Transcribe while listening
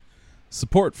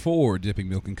Support for Dipping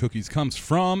Milk and Cookies comes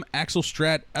from Axel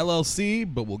Strat LLC,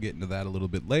 but we'll get into that a little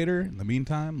bit later. In the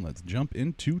meantime, let's jump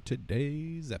into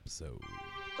today's episode.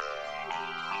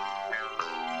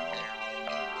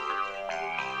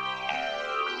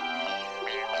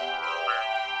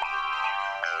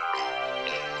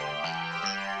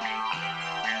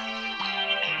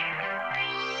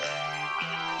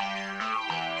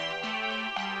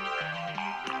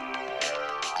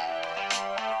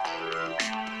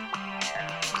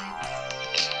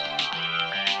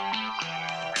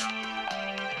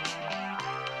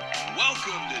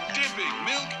 Welcome to Dipping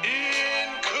Milk in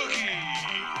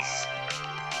Cookies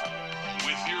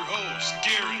with your hosts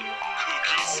Garrett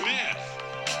Cookie Smith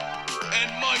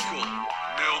and Michael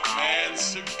Milkman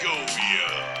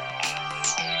Segovia.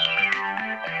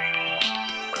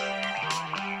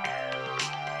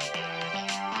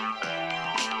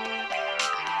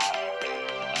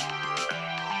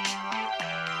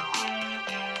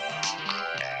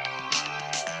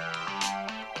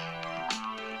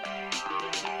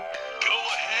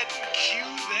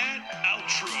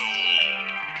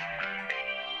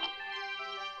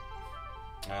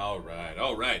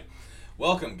 All right.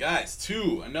 Welcome, guys,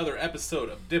 to another episode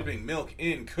of Dipping Milk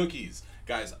in Cookies.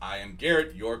 Guys, I am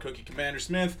Garrett, your Cookie Commander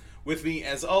Smith. With me,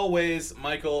 as always,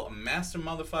 Michael, Master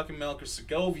Motherfucking Milker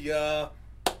Segovia.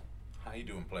 How you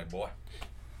doing, Playboy?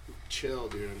 Chill,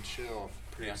 dude. I'm chill.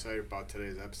 Pretty excited about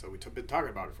today's episode. We've been talking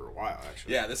about it for a while,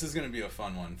 actually. Yeah, this is going to be a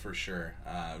fun one for sure.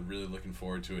 Really looking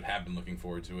forward to it. Have been looking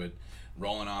forward to it.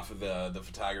 Rolling off of the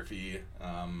photography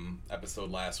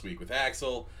episode last week with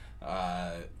Axel.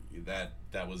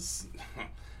 That was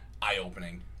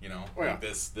eye-opening, you know. Oh, yeah. Like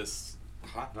this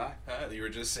you were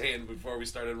just saying before we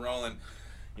started rolling,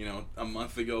 you know, a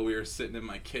month ago we were sitting in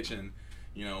my kitchen,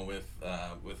 you know, with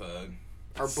a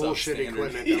our bullshit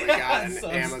equipment that we got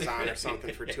on Amazon or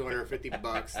something for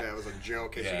 $250. That was a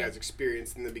joke, as you guys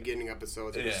experienced in the beginning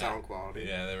episodes of the sound quality.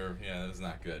 Yeah, that was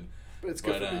not good. But it's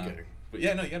good for the beginning. But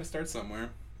yeah, no, you got to start somewhere.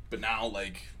 But now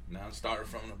start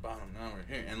from the bottom. Now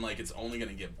we're here, and it's only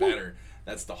gonna get better.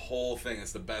 That's the whole thing.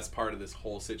 It's the best part of this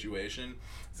whole situation.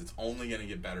 Is it's only gonna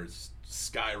get better. It's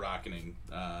skyrocketing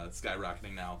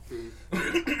now.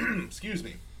 Excuse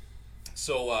me.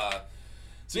 So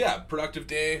yeah, productive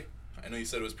day. I know you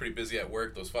said it was pretty busy at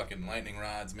work. Those fucking lightning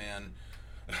rods, man.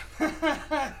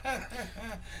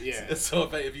 Yeah. So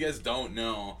if you guys don't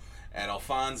know, at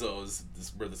Alfonso's,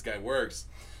 where this guy works,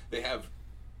 they have.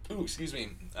 Ooh, excuse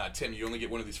me, Tim. You only get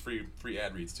one of these free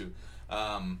ad reads too.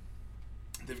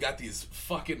 They've got these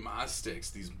fucking Moz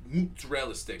sticks, these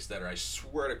mozzarella sticks that are, I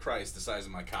swear to Christ, the size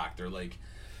of my cock. They're like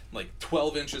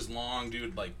 12 inches long,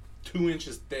 dude. Like 2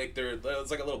 inches thick.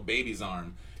 It's like a little baby's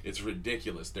arm. It's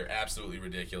ridiculous. They're absolutely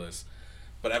ridiculous.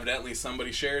 But evidently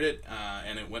somebody shared it,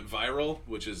 and it went viral,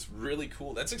 which is really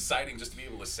cool. That's exciting just to be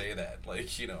able to say that,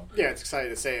 Yeah, it's exciting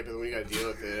to say it, but when you got to deal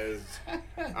with it,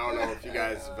 I don't know if you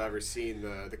guys have ever seen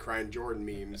the crying Jordan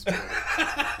memes, but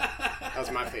that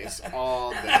was my face all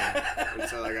day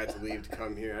until I got to leave to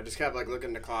come here. I just kept looking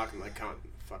at the clock and counting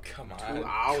fucking 2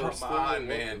 hours. Come on,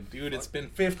 man. Dude, it's been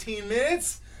 15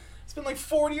 minutes. It's been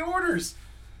 40 orders.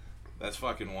 That's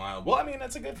fucking wild. Well, I mean,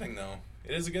 that's a good thing, though.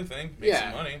 It is a good thing. Make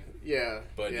some money. Yeah.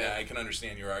 But yeah, I can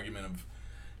understand your argument of...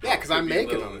 Yeah, because I'm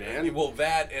making them, man. Well,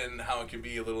 that and how it can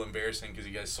be a little embarrassing because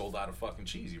you guys sold out of fucking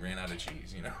cheese. You ran out of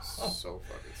cheese, you know? So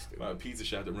fucking stupid. A pizza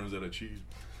shop that runs out of cheese.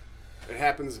 It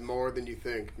happens more than you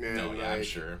think, man. No, yeah,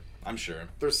 I'm sure.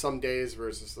 There's some days where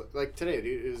it's just like today,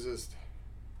 dude, it was just...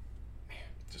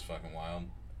 Just fucking wild.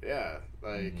 Yeah,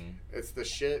 it's the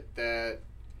shit that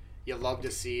you love to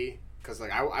see. Because,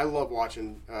 I love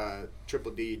watching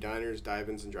Triple D diners,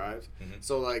 dive-ins, and drives. Mm-hmm.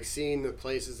 So, seeing the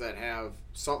places that have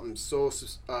something so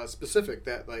specific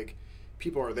that,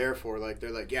 people are there for.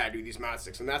 They're yeah, dude, these Moz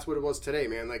sticks. And that's what it was today,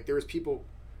 man. There was people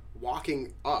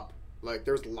walking up.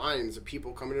 There's lines of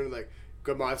people coming in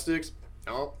good Moz sticks?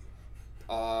 No.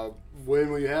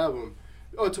 When will you have them?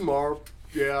 Oh, tomorrow.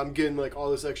 Yeah, I'm getting, all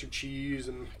this extra cheese.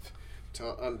 And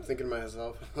I'm thinking to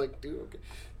myself, dude, okay.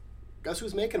 Guess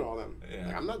who's making all them?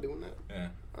 Yeah. I'm not doing that. Yeah.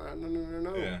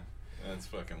 No. Yeah. That's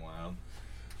fucking wild.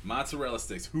 Mozzarella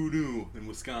sticks. Who knew in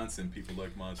Wisconsin people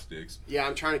like Moz sticks? Yeah,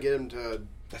 I'm trying to get him to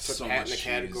put so patent a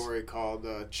category called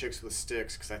Chicks with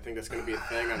Sticks because I think that's going to be a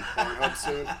thing on Pornhub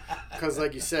soon. Because,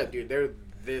 like you said, dude, they're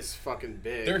this fucking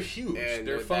big. They're huge. And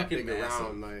they're fucking big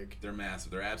massive. Around, They're massive.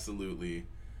 They're absolutely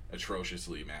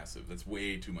atrociously massive. That's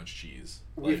way too much cheese.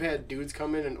 We've had dudes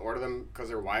come in and order them because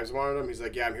their wives wanted them. He's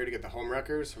like, yeah, I'm here to get the home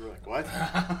wreckers. And we're like, what?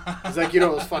 He's like,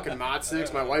 those fucking mod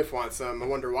sticks? My wife wants them. I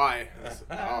wonder why. I was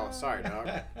like, oh, sorry, dog.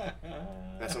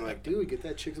 That's when I'm like, dude, get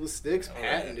that Chicks with Sticks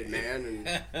patented, man.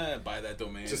 And buy that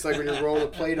domain. Just like when you're rolling a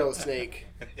Play-Doh snake.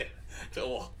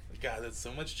 Oh, God, that's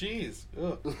so much cheese.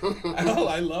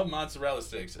 I love mozzarella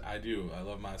sticks. I do. I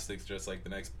love mod sticks just like the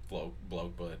next bloke,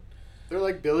 but... They're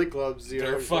like billy clubs.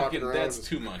 They're fucking. That's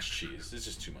too much cheese. It's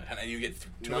just too much. And you get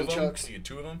two of them. You get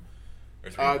 2 of them, or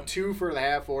 3 of them? 2 for the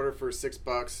half order for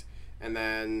 $6, and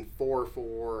then 4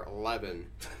 for $11.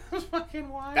 That's fucking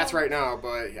wild. That's right now,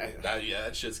 but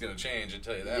that shit's gonna change. I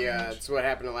tell you that. Yeah, much. that's what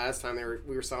happened the last time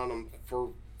we were selling them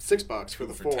for $6 for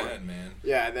the 4. 10, man.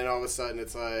 Yeah, and then all of a sudden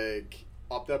it's like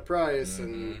up that price,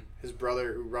 and his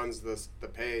brother who runs the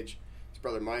page, his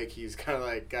brother Mike, he's kind of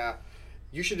like.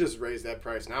 You should just raise that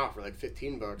price now for like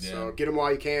 $15. Yeah. So get them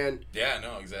while you can. Yeah,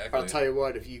 no, exactly. I'll tell you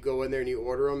what, if you go in there and you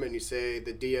order them and you say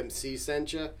the DMC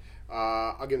sent you,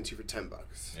 I'll give them to you for $10.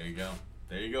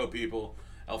 There you go, people.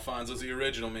 Alfonso's the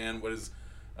original, man. What is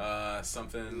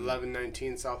something?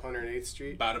 1119 South 108th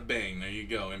Street. Bada bang. There you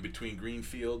go. In between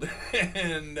Greenfield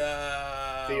and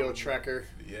Theo Trekker.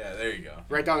 Yeah, there you go.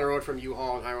 Right down the road from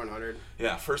U-Haul and High 100.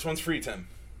 Yeah, first one's free, Tim.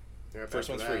 Yeah, first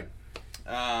one's free.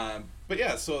 But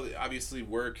yeah, so obviously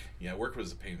work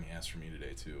was a pain in the ass for me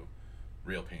today too.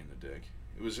 Real pain in the dick.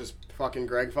 It was just fucking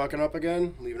Greg fucking up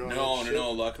again, leaving all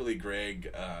No. Luckily,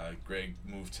 Greg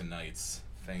moved to nights.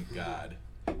 Thank God,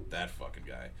 that fucking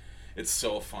guy. It's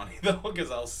so funny though,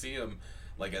 because I'll see him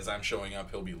like as I'm showing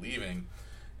up, he'll be leaving,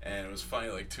 and it was funny.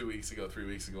 Like 3 weeks ago,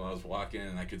 I was walking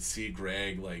and I could see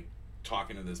Greg like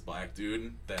talking to this black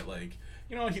dude that like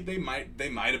they might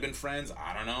have been friends.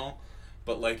 I don't know.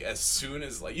 But, like, as soon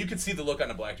as, like, you could see the look on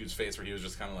the black dude's face where he was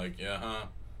just kind of like, yeah, huh,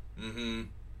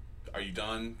 are you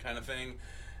done, kind of thing.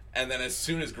 And then as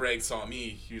soon as Greg saw me,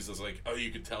 he was just like, oh, you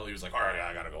could tell, he was like, all right,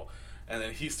 I gotta go. And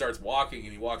then he starts walking,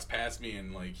 and he walks past me,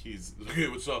 and, like, he's like, hey,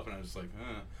 what's up? And I was like,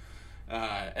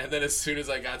 and then as soon as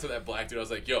I got to that black dude, I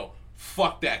was like, yo,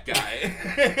 fuck that guy.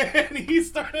 And he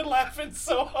started laughing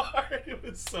so hard. It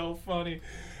was so funny.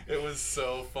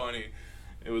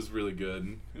 It was really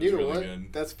good. You know what?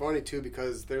 That's funny, too,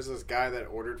 because there's this guy that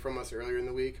ordered from us earlier in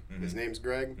the week. Mm-hmm. His name's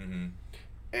Greg. Mm-hmm.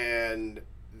 And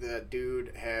that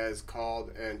dude has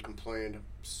called and complained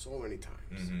so many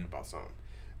times about something.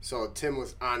 So Tim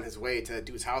was on his way to that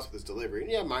dude's house with his delivery.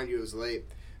 And yeah, mind you, it was late.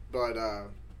 But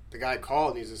the guy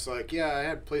called, and he's just like, yeah, I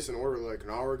had placed an order like an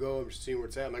hour ago. I'm just seeing where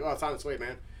it's at. I'm like, oh, it's on its way,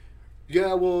 man.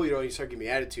 Yeah, well, he started giving me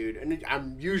attitude. And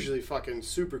I'm usually fucking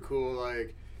super cool,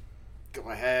 like, go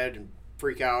ahead and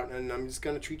freak out, and I'm just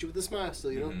gonna treat you with a smile. So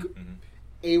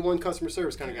A1 customer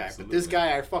service kind of guy. Absolutely. But this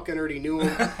guy, I fucking already knew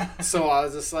him, so I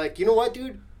was just like, you know what,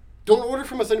 dude? Don't order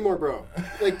from us anymore, bro.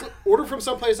 Like, order from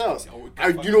someplace else.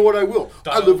 You know what? I will.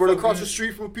 I live right across the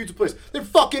street from a pizza place. Then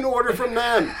fucking order from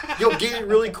them. You'll get it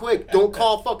really quick. Don't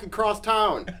call fucking cross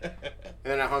town. And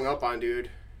then I hung up on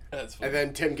dude. That's funny. And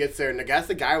then Tim gets there, and I guess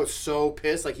the guy was so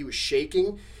pissed, like he was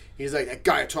shaking. He's like, that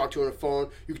guy I talked to on the phone,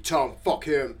 you can tell him, fuck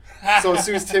him. So as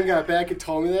soon as Tim got back and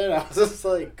told me that, I was just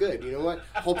like, good, you know what?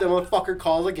 Hope that motherfucker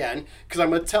calls again, because I'm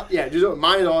going to tell, just don't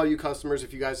mind all you customers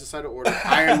if you guys decide to order.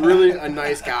 I am really a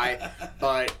nice guy,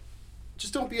 but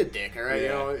just don't be a dick, all right?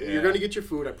 You're going to get your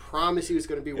food. I promise you it's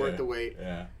going to be worth the wait.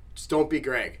 Yeah. Just don't be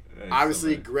Greg.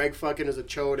 Obviously, Greg fucking is a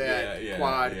chode at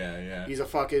Quad. Yeah. He's a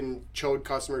fucking chode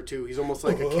customer, too. He's almost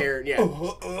like a Karen. Yeah.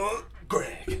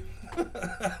 Greg.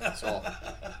 So.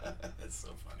 That's so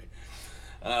funny.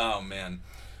 Oh man.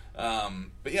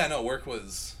 But yeah, no, work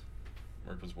was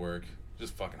work.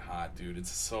 Just fucking hot, dude.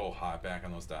 It's so hot back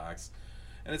on those docks,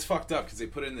 and it's fucked up because they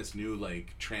put in this new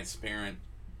like transparent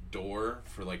door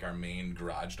for like our main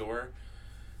garage door,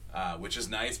 which is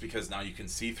nice because now you can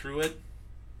see through it.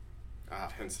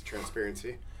 Hence the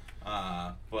transparency.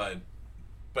 But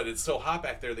it's so hot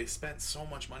back there. They spent so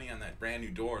much money on that brand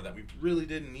new door that we really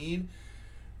didn't need.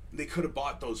 They could have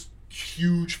bought those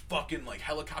huge fucking like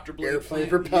helicopter blades. Airplane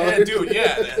propellers. Yeah, dude.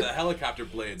 Yeah, the helicopter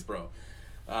blades, bro.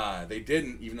 They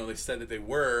didn't, even though they said that they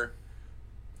were.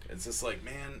 It's just like,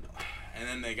 man. And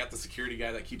then they got the security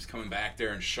guy that keeps coming back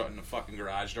there and shutting the fucking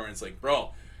garage door. And it's like,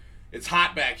 bro, it's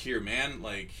hot back here, man.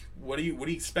 Like, what do you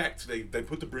expect? They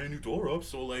put the brand new door up,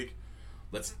 so like,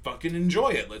 let's fucking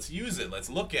enjoy it. Let's use it. Let's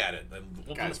look at it.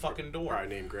 Open this fucking door. Probably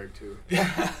named Greg too. Yeah,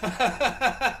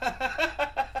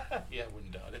 I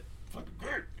wouldn't doubt it. Fucking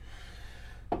Greg.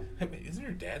 Hey, wait, isn't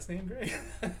your dad's name Greg?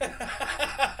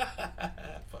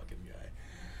 Fucking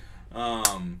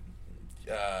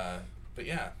guy. But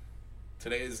yeah,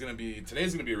 today's gonna be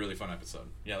a really fun episode.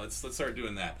 Yeah, let's start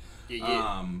doing that.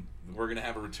 Yeah. We're gonna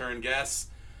have a return guest,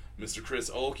 Mr. Chris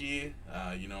Oakey.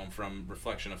 You know him from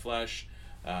Reflection of Flesh,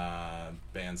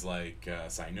 bands like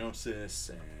Cyanosis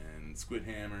and Squid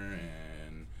Hammer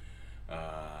and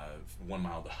 1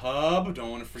 Mile the Hub. Don't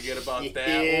want to forget about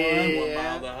that one. 1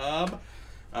 Mile the Hub.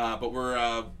 But we're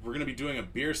gonna be doing a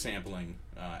beer sampling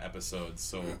episode.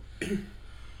 So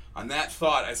on that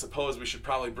thought, I suppose we should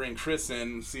probably bring Chris in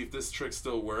and see if this trick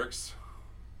still works.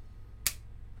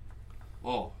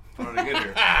 Whoa. How did I get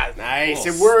here? Nice,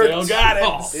 it worked. Still got it.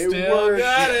 Oh, Still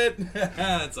got it.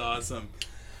 That's awesome.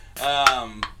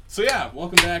 So yeah,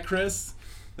 welcome back, Chris.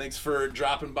 Thanks for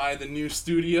dropping by the new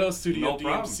studio No DMC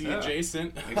problem, yeah.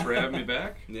 adjacent. Thanks for having me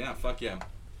back. Yeah, fuck yeah.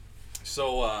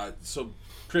 So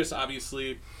Chris,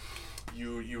 obviously,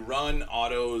 you run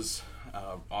Otto's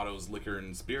Liquor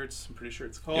and Spirits. I'm pretty sure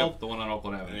it's called. Yep, the one on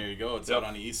Oakland And there Avenue. you go. It's out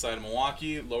on the east side of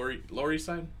Milwaukee, lower east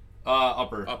side.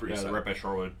 Upper East yeah, side. right by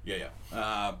Shorewood. Yeah.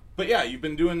 But yeah, you've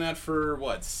been doing that for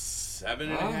what,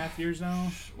 7.5 years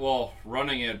now? Well,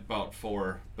 running it about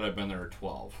 4, but I've been there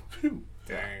 12. Phew.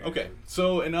 Dang. Okay,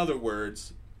 so in other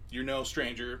words, you're no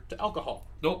stranger to alcohol.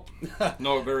 Nope.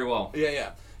 Know it very well.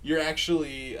 Yeah. You're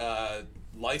actually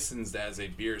licensed as a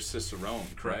beer cicerone,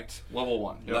 correct? Level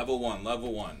 1. Yep.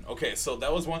 Level one. Okay, so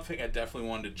that was one thing I definitely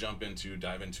wanted to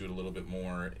dive into it a little bit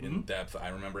more in depth. I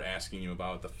remember asking you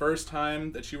about it the first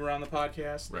time that you were on the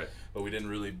podcast, Right. but we didn't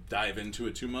really dive into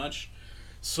it too much.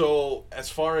 So, as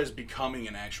far as becoming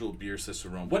an actual beer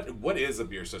cicerone, what is a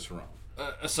beer cicerone?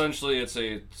 Essentially, it's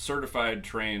a certified,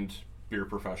 trained beer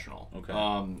professional. Okay.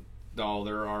 Now,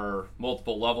 there are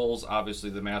multiple levels. Obviously,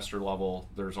 the master level,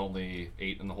 there's only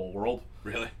 8 in the whole world.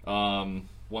 Really?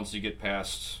 Once you get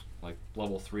past like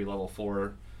level 3, level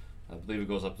 4, I believe it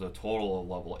goes up to a total of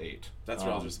level 8. That's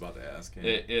what I was just about to ask.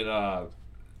 Yeah. It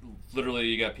literally,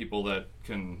 you got people that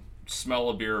can smell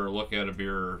a beer or look at a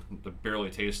beer, barely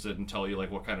taste it, and tell you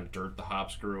like what kind of dirt the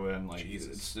hops grew in. Like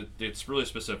Jesus. it's really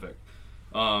specific.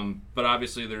 But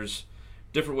obviously, there's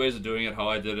different ways of doing it. How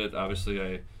I did it, obviously,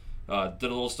 I did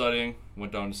a little studying,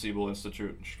 went down to Siebel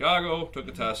Institute in Chicago, took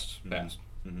a test, passed.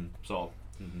 So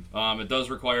it does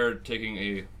require taking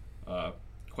a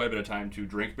quite a bit of time to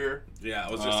drink beer. Yeah,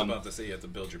 I was just about to say you have to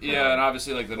build your Yeah, and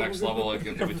obviously, like the next level, like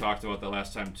we talked about the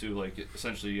last time too. Like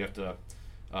essentially, you have to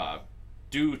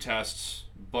do tests,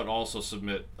 but also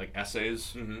submit like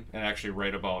essays and actually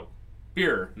write about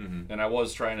beer. And I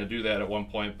was trying to do that at one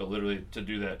point, but literally to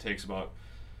do that takes about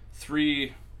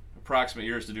 3 approximate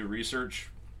years to do research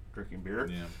drinking beer.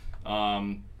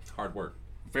 Yeah. Hard work.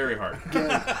 Very hard.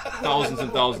 Thousands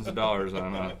and thousands of dollars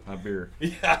on a beer.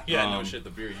 Yeah, no shit, the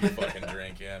beer you fucking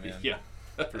drink, yeah, man. Yeah.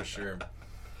 For sure.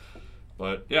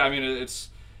 But yeah, I mean it's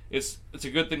a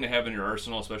good thing to have in your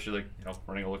arsenal, especially like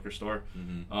running a liquor store.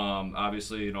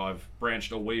 Obviously, I've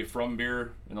branched away from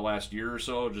beer in the last year or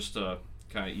so just to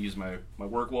kind of ease my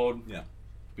workload. Yeah.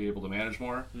 Be able to manage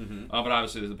more. But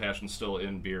obviously, the passion's still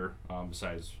in beer.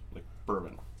 Besides like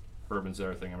bourbon. Bourbon's the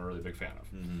other thing I'm a really big fan of.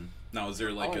 Now, is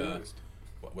there like I a noticed.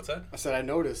 what's that? I said I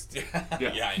noticed.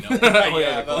 Yeah, I know.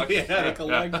 Yeah, the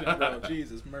collection, bro.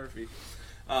 Jesus, Murphy.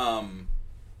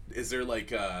 Is there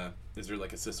like a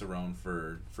cicerone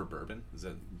for bourbon?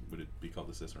 Would it be called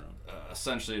a cicerone?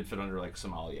 Essentially, it'd fit under like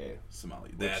sommelier.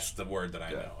 Sommelier. That's the word that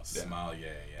I know.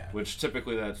 Sommelier. Yeah. Which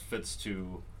typically that fits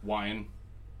to wine,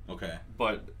 Okay.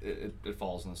 but it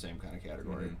falls in the same kind of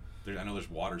category, I know there's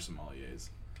water sommeliers.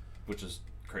 which is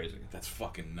crazy. That's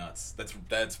fucking nuts.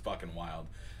 That's fucking wild.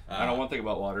 I know one thing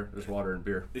about water. There's water in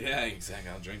beer. Yeah, exactly.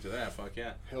 I'll drink to that. Fuck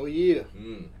yeah. Hell yeah.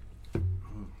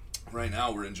 Right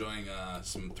now we're enjoying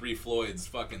some Three Floyds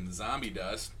fucking Zombie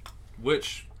Dust.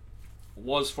 Which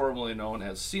was formerly known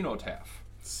as Cenotaph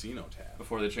Cenotaph.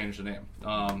 before they changed the name.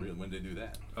 Really? When did they do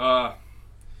that?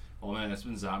 Well, man, it's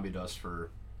been Zombie Dust for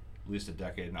at least a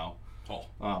decade now. Oh.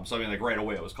 So I mean, like right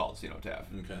away, it was called Cenotaph.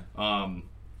 Okay.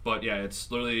 But yeah,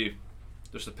 it's literally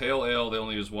just a pale ale. They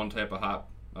only use one type of hop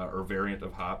or variant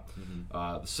of hop,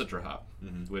 the Citra hop,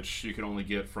 which you can only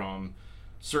get from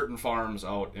certain farms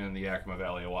out in the Yakima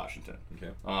Valley of Washington.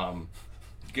 Okay.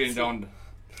 Getting down.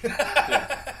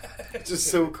 It's just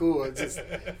so cool. It's just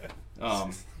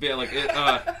Yeah, like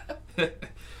it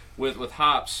with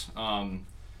hops.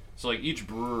 So like each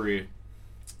brewery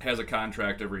has a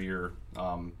contract every year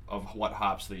of what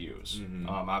hops they use.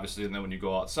 Obviously, and then when you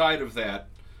go outside of that,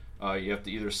 you have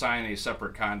to either sign a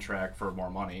separate contract for more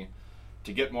money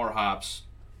to get more hops,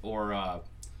 or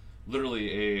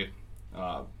literally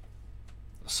a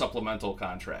supplemental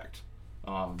contract.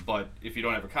 But if you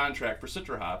don't have a contract for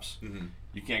Citra hops,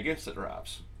 you can't get Citra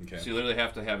hops. Okay. So you literally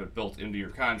have to have it built into your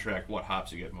contract what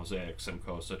hops you get: Mosaic,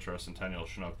 Simcoe, Citra, Centennial,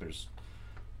 Chinook. There's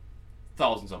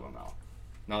thousands of them now.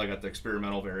 Now they got the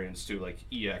experimental variants too, like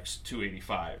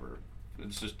EX285, or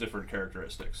it's just different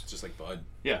characteristics. Just like bud.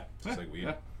 Yeah, Just like weed.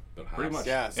 Yeah. But Pretty hops. much.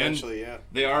 Yeah, essentially, And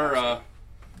they are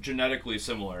genetically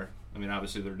similar. I mean,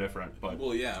 obviously they're different, but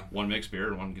Well, yeah. one makes beer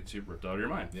and one gets you ripped out of your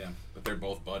mind. Yeah, but they're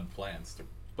both bud plants. They're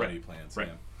buddy Right. plants. Right.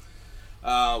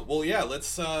 Yeah. Well, yeah.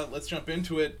 Let's jump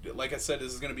into it. Like I said,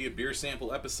 this is going to be a beer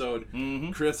sample episode.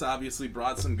 Mm-hmm. Chris obviously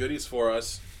brought some goodies for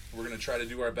us. We're going to try to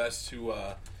do our best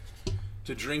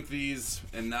to drink these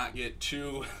and not get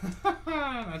too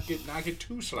not get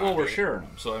too sloppy. Well, we're sharing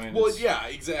them, so I mean. Well, it's- yeah,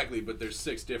 exactly. But there's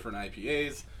 6 different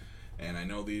IPAs, and I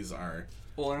know these are.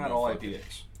 Well, they're not No, all fuck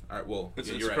IPAs. All right. Well, It's,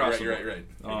 yeah, it's you're across right. the You're board.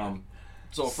 right.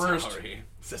 So first, Sorry.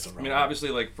 I mean, obviously,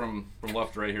 like from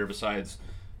left to right here, besides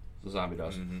the zombie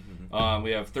dust,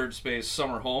 we have Third Space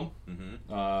Summer Home.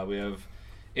 Mm-hmm. We have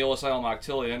Ale Asylum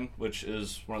Octillion, which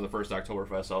is one of the first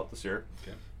Oktoberfests out this year.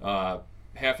 Okay.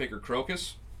 Half Acre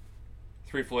Crocus.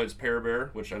 Three Floyd's Pear Bear,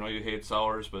 which I know you hate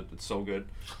sours, but it's so good.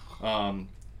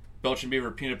 Belgian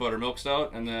Beaver Peanut Butter Milk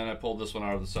Stout, and then I pulled this one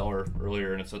out of the cellar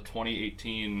earlier, and it's a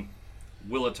 2018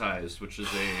 Willetized, which is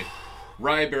a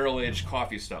rye barrel-aged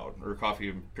coffee stout, or coffee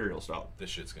imperial stout. This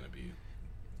shit's gonna be.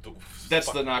 That's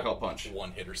the knockout punch.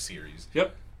 One-hitter series.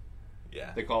 Yep.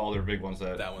 Yeah. They call all their big ones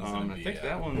that. That one's gonna I be, think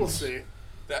that one's We'll see.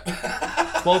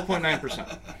 12.9%.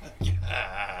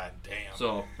 God damn. So,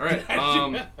 all right.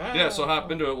 Yeah, so hop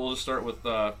into it. We'll just start with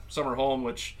Summer Home,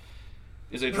 which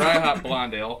is a dry hop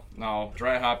blonde ale. Now,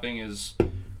 dry hopping is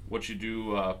what you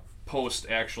do post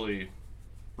actually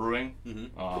brewing.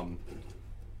 Mm-hmm.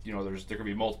 You know, there could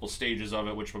be multiple stages of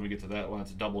it, which when we get to that one,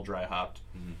 it's double dry hopped.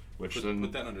 Which Put, then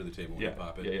put that under the table when yeah, you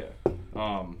pop it. yeah.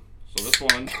 So this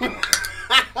one,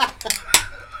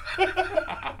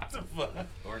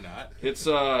 Or not. it's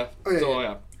yeah, so yeah.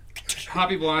 yeah,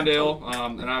 hoppy blonde ale,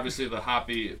 and obviously the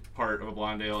hoppy part of a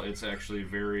blonde ale, it's actually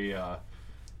very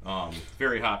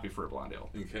very hoppy for a blonde ale.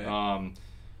 Okay.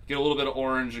 Get a little bit of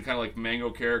orange and kind of like mango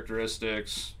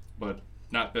characteristics, but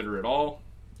not bitter at all.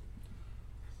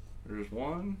 There's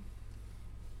one.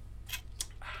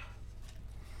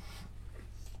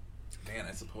 Man,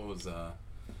 I suppose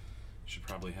should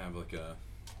probably have like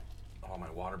all my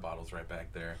water bottles right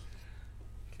back there.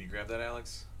 Can you grab that,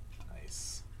 Alex?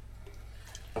 Nice.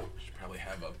 Should probably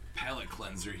have a palate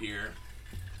cleanser here.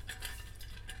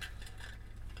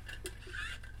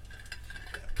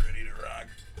 Yeah, ready to rock.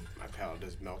 My palate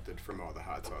is melted from all the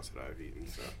hot sauce that I've eaten,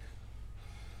 so.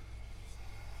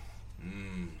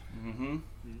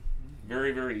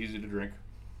 Very, very easy to drink.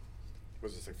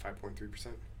 Was this like 5.3%?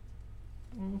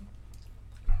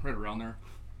 Right around there.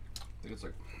 I think it's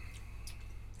like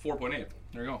 4.8.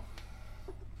 There you go.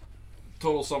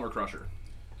 Total summer crusher.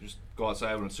 You just go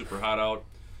outside when it's super hot out.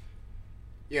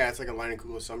 Yeah, it's like a Line and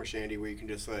Cool summer shandy where you can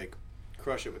just like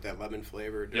crush it with that lemon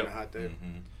flavor during Yep. a hot day.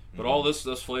 But all this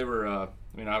flavor, I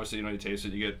mean, obviously, you taste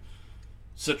it. You get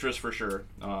citrus for sure,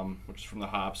 which is from the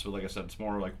hops. But like I said, it's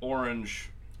more like orange,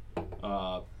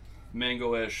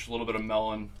 mango-ish, a little bit of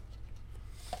melon.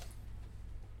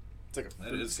 It's like a That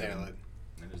fruit is good. salad.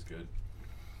 That is good.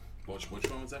 Which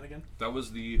one was that again? That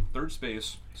was the Third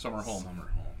Space Summer Home, Summer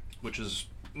Home. which is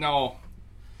now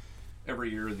every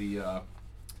year the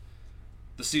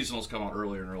seasonals come out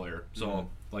earlier and earlier. So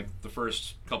like the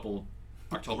first couple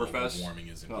Oktoberfest, Global warming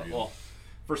isn't real. well,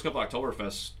 first couple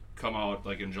Oktoberfests come out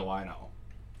like in July now.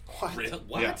 What? Real?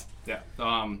 What? Yeah.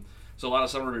 So a lot of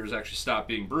summer beers actually stop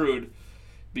being brewed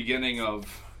beginning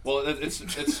of, well, it's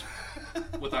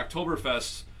with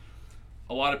Oktoberfest,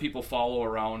 a lot of people follow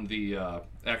around the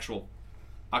actual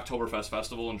Oktoberfest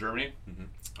festival in Germany,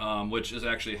 which is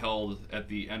actually held at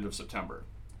the end of September,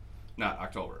 not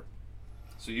October.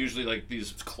 So usually like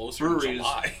these Closer to breweries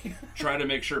July. try to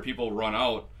make sure people run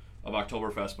out of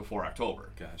Oktoberfest before October.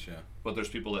 Gotcha. But there's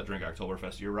people that drink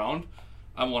Oktoberfest year round.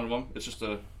 I'm one of them. It's just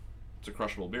it's a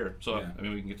crushable beer. So Yeah. I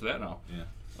mean, we can get to that now. Yeah.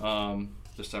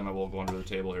 This time I will go under the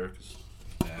table here because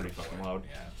it's pretty fucking loud.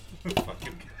 Yeah.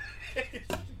 Fucking.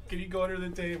 Can you go under the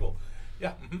table?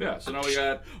 Yeah. Yeah. So now we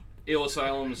got Ale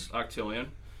Asylum's Octillion.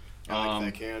 I like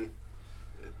that can.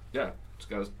 Yeah, it's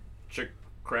got a chick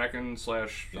Kraken / I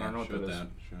don't know what show that is.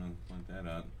 Point that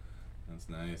out. That's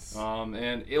nice.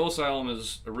 And Ale Asylum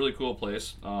is a really cool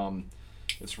place.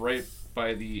 It's right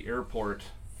by the airport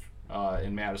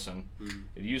in Madison.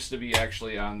 It used to be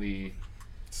actually on the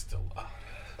Still.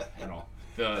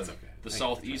 That's okay. the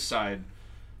southeast side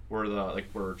where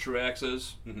where Truax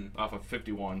is off of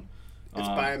 51. It's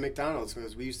by McDonald's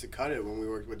because we used to cut it when we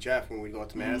worked with Jeff when we go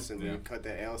to Madison. Yeah. We'd cut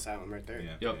that Ale Asylum right there.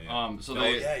 Yeah. Yep. Yeah. So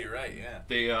yeah, you're right. Yeah.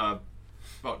 they about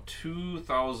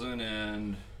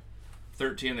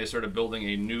 2013 they started building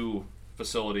a new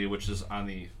facility which is on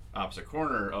the opposite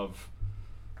corner of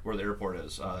where the airport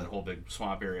is, that whole big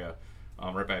swamp area,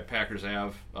 right by Packers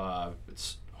Ave.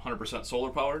 It's 100%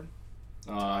 solar powered.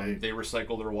 They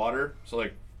recycle their water, so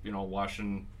like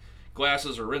washing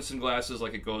glasses or rinsing glasses,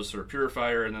 like it goes through a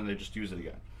purifier and then they just use it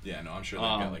again. Yeah, no, I'm sure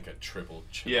they've got like a triple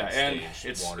yeah, and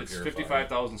stage water it's purifier.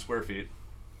 55,000 square feet.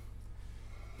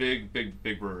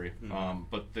 Big brewery.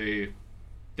 But they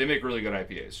make really good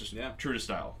IPAs, just true to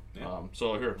style. Yeah.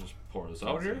 So here, just pour this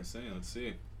out here. Let's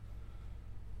see.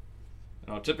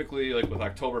 Typically, like with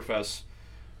Oktoberfest,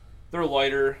 they're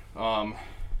lighter.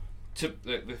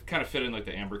 They kind of fit in like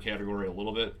the amber category a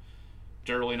little bit.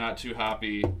 Generally not too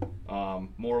hoppy.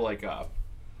 More like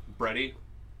bready.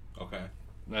 Okay.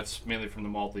 That's mainly from the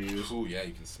malt they use. Ooh, yeah,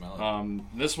 you can smell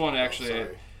it. This one actually, I'm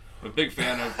a big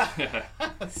fan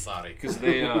of. Sorry. Because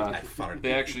they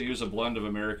actually use a blend of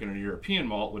American and European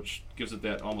malt, which gives it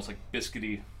that almost like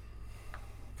biscuity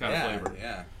kind of flavor.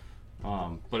 Yeah.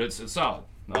 But it's solid.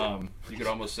 You could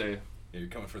almost say. Yeah, you're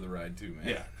coming for the ride too, man.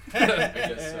 Yeah. I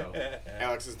guess so.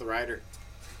 Alex is the rider.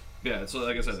 Yeah, so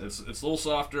like I said, it's a little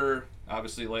softer,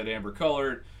 obviously light amber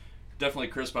colored, definitely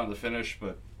crisp on the finish,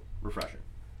 but refreshing.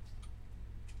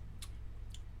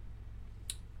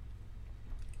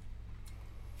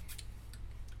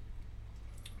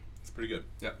 It's pretty good.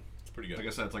 Yeah. It's pretty good. Like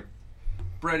I said, it's like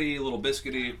bready, a little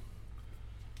biscuity.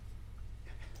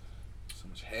 So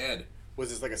much head.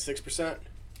 Was this like a 6%?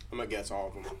 I'm gonna guess all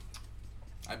of them.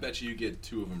 I bet you get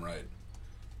 2 of them right.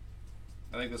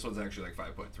 I think this one's actually like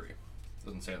 5.3.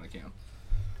 Doesn't say on the can.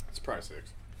 It's probably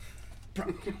 6.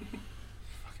 Fucking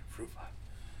fruit fly.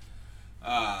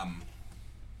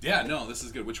 Yeah, no, this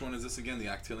is good. Which one is this again? The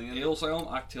Octillion? Ailsalm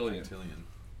Octillion. Octillion.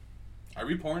 Are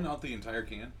we pouring out the entire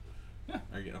can? Yeah.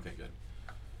 Are you, okay, good.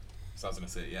 So I was gonna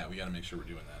say, yeah, we gotta make sure we're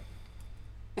doing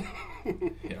that.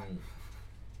 Yeah.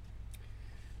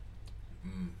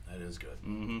 That is good.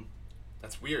 Mm-hmm.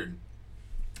 That's weird.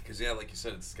 Because, yeah, like you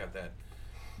said, it's got that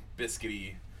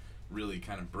biscuity, really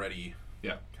kind of bready,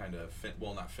 kind of,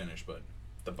 well, not finish, but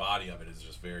the body of it is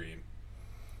just very...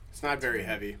 It's not very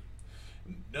heavy.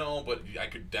 No, but I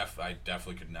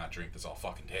definitely could not drink this all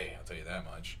fucking day, I'll tell you that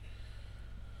much.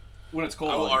 When it's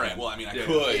cold. Oh, all right, well, I mean,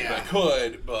 I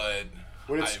could, but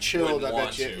when it's I chilled, I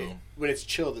wouldn't bet you. want to. When it's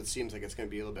chilled, it seems like it's going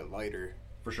to be a little bit lighter.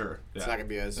 For sure. Yeah. It's not going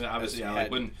to be as and obviously, as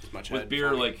like with beer,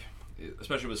 funny. like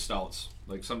especially with stouts,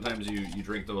 like sometimes you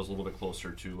drink those a little bit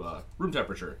closer to room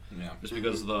temperature. Yeah. Just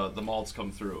because the malts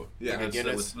come through. Yeah. Like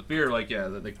Guinness. with beer, like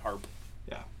they harp.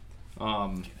 Yeah.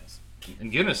 Guinness.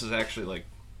 And Guinness is actually like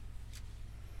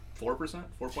 4%,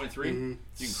 4.3. You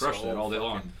can crush that all day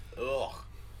long. Ugh.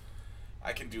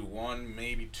 I can do 1,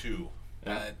 maybe 2.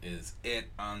 Yeah. That is it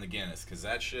on the Guinness, because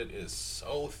that shit is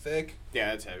so thick.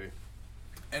 Yeah, it's heavy.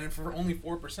 And for only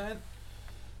 4%,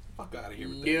 fuck out of here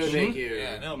with No, that shit. thank you.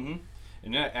 Yeah, no. Mm-hmm.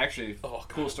 And that actually,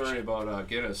 cool story about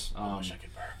Guinness. I wish I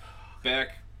could burp.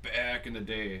 Back in the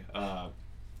day, I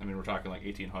mean, we're talking like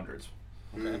 1800s.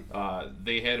 Okay.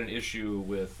 They had an issue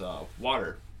with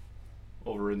water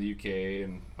over in the UK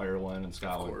and Ireland and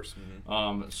Scotland. Of course.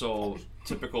 So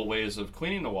typical ways of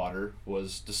cleaning the water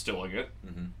was distilling it,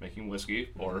 making whiskey,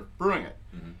 or brewing it.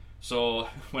 So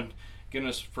when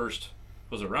Guinness first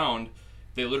was around,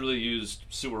 they literally used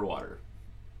sewer water.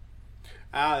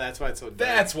 Ah, that's why it's so dark.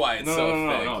 That's why it's so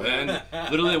thick. No. And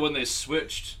literally when they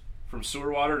switched from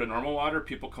sewer water to normal water,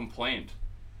 people complained.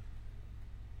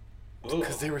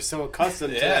 Because they were so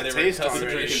accustomed to Yeah, that they were taste accustomed to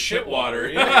already. drinking shit water.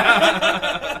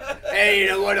 Hey, you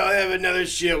know what? I'll have another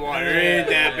shit water. It ain't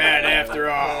that bad after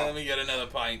all. Let me get another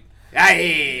pint.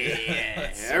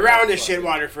 Hey, so around the funny. shit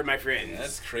water for my friends.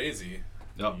 That's crazy.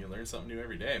 Yep. You learn something new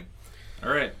every day.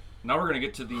 All right, now we're gonna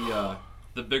get to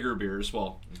the bigger beers.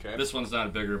 Well, Okay. this one's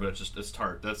not bigger, but it's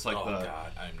tart. That's like Oh,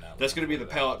 God, I'm not. that's gonna be the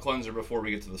looking palate cleanser before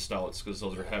we get to the stouts because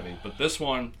those are heavy. But this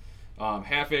one,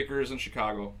 Half Acres in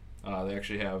Chicago, they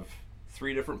actually have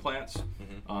 3 different plants.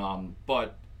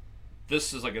 But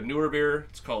this is like a newer beer.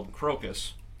 It's called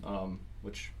Crocus,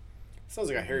 which. Sounds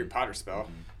like a Harry Potter spell.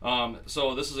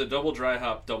 So this is a double dry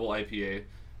hop, double IPA,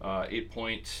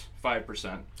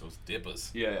 8.5%. Those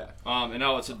dippas. Yeah. And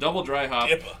now it's a double dry hop.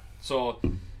 Dippa. So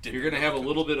you're gonna have a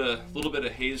little bit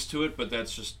of haze to it, but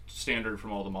that's just standard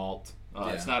from all the malt.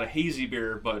 It's not a hazy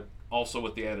beer, but also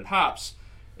with the added hops,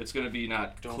 it's gonna be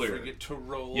not Don't clear. forget to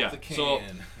roll Yeah, the can. so-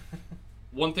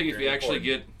 One thing, if Very you actually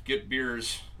important. get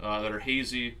beers that are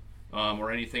hazy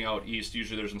or anything out east,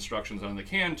 usually there's instructions on the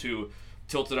can to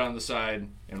tilt it on the side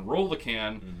and roll the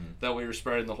can. That way you're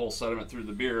spreading the whole sediment through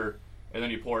the beer, and then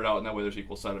you pour it out, and that way there's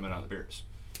equal sediment on the beers.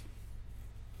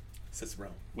 Cicero.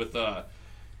 With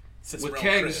Cicero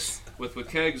kegs, Chris. with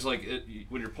kegs, like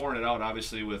when you're pouring it out,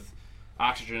 obviously with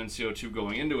oxygen and CO2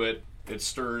 going into it, it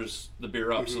stirs the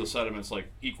beer up, so the sediment's like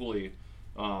equally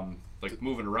like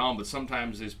moving around. But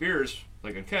sometimes these beers,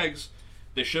 like in kegs,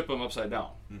 they ship them upside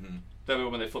down. That way,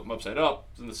 when they flip them upside up,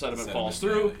 then the sediment falls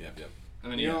through. Yep.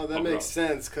 And then You know, that makes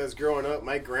sense, because growing up,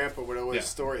 my grandpa would always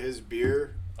store his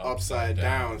beer upside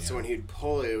down, so when he'd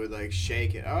pull it, it would, like,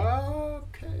 shake it.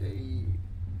 Okay.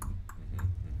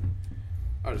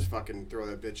 I'll just fucking throw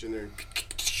that bitch in there.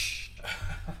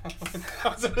 I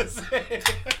was gonna say,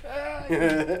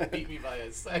 beat me by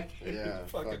a second. Yeah,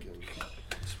 fucking.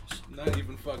 Not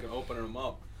even fucking opening them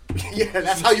up. Yeah,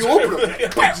 that's how you open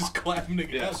them. Just clapping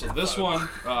together. Yeah, so this one,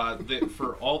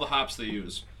 for all the hops they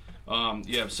use,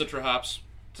 you have Citra hops.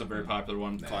 It's a very popular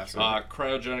one.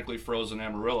 Cryogenically frozen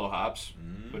Amarillo hops,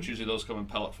 which usually those come in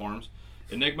pellet forms.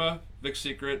 Enigma, Vic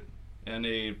Secret, and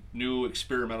a new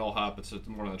experimental hop. It's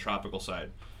more on the tropical side.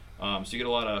 So you get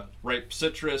a lot of ripe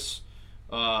citrus,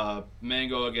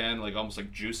 mango again, like almost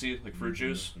like juicy, like fruit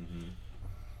juice.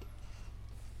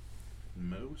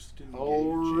 Most engaging.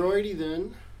 Alrighty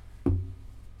then.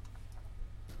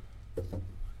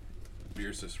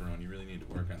 Beer Cicerone, you really need to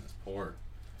work on this pour.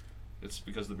 It's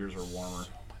because the beers are warmer. So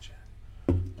much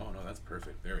in. Oh no, that's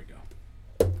perfect. There we go.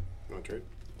 Want to try?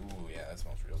 Ooh, yeah, that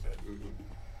smells real good.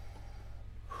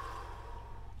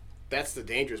 That's the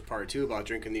dangerous part too about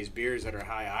drinking these beers that are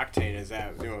high octane, is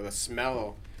that, you know, the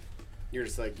smell. You're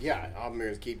just like, yeah, I'm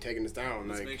gonna keep taking this down.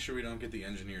 Let's like, make sure we don't get the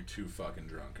engineer too fucking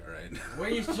drunk, all right? What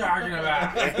are you talking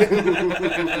about?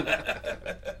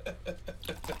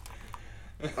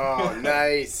 oh,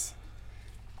 nice.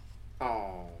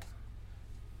 Oh.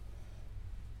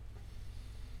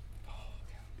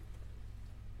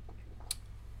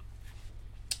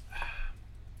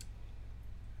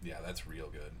 Yeah, that's real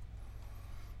good.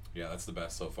 Yeah, that's the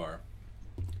best so far.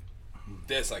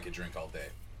 This I could drink all day.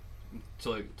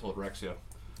 Till it wrecks you.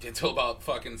 Until about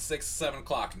fucking 6, 7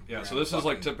 o'clock. Yeah, so this is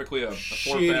like typically a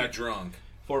 4-pack. Drunk.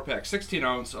 4-pack, 16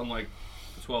 ounce, unlike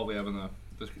the 12 we have in the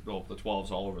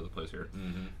 12's all over the place here.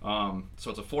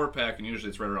 So it's a 4-pack, and usually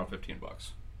it's right around $15.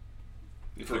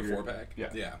 For a 4-pack?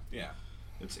 Yeah. Yeah.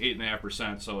 It's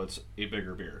 8.5%, so it's a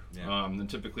bigger beer. Yeah. Then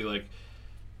typically, like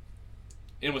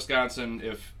in Wisconsin,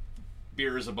 if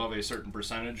beer is above a certain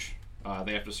percentage,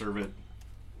 they have to serve it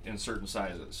in certain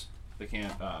sizes. They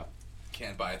can't.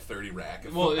 Can't buy a 30 rack.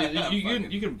 Well,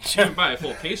 you can buy a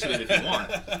full case of it if you want.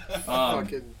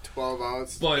 Fucking 12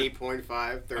 ounce, but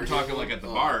 8.5, 30. I'm talking like at the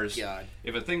bars. God.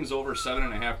 If a thing's over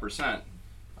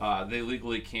 7.5%, they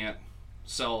legally can't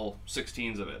sell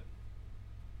 16s of it.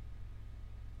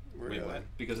 Wait, what?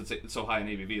 Because it's so high in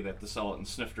ABV, they have to sell it in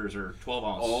snifters or 12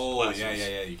 ounce. Oh, glasses.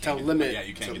 yeah. You To can't limit- Yeah,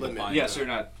 you can't to get limit. the pint. Yeah, so you're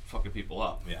not fucking people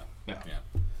up. Yeah.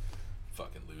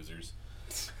 Fucking losers.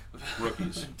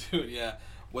 Rookies. Dude, yeah.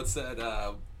 What's that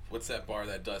bar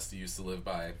that Dusty used to live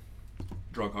by?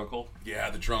 Drunk Uncle. Yeah,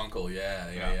 the Drunkle.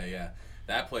 Yeah.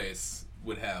 That place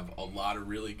would have a lot of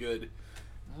really good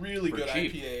For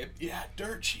cheap. IPA. Yeah,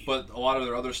 dirt cheap. But a lot of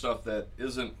their other stuff that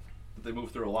they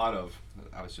move through a lot of,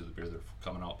 obviously the beer they're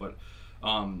coming out, but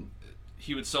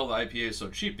he would sell the IPAs so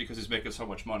cheap because he's making so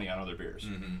much money on other beers.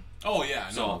 Oh yeah,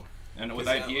 So, no. and with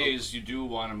IPAs, you do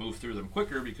want to move through them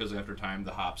quicker because after time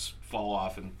the hops fall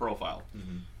off in profile.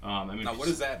 I mean, Now, what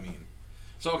does that mean?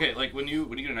 So okay, like when you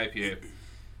get an IPA,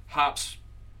 hops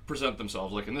present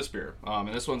themselves like in this beer,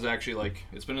 and this one's actually like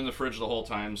it's been in the fridge the whole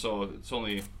time, so it's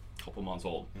only a couple months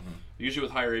old. Usually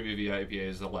with higher ABV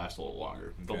IPAs, they'll last a little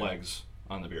longer. The legs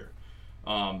on the beer.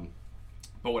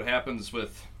 But what happens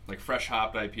with like fresh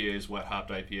hopped IPAs, wet hopped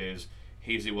IPAs,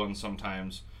 hazy ones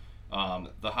sometimes,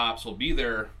 the hops will be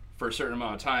there for a certain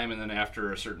amount of time, and then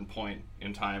after a certain point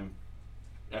in time,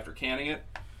 after canning it,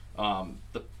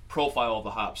 the profile of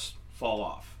the hops fall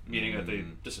off, meaning that they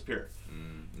disappear.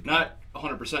 Not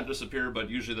 100% disappear, but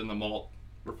usually then the malt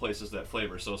replaces that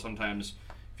flavor. So sometimes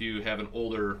if you have an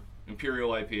older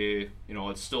Imperial IPA, you know,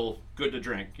 it's still good to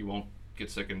drink. You won't get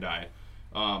sick and die.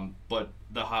 But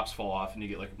the hops fall off and you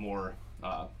get like more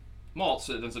malt,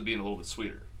 so it ends up being a little bit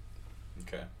sweeter.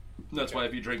 Okay. And that's why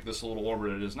if you drink this a little warmer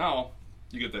than it is now,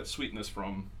 you get that sweetness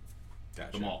from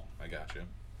Gotcha. the malt. I gotcha.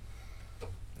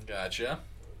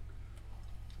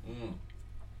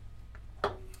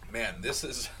 Man, this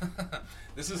is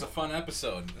this is a fun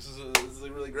episode. This is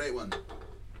a really great one.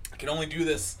 I can only do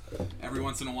this every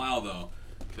once in a while though,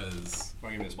 because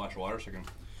Want to give me a splash of water so I can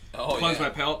yeah. cleanse my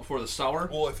palate before the sour?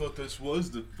 Well, I thought this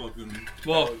was the fucking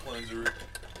Well- palate cleanser.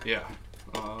 Yeah.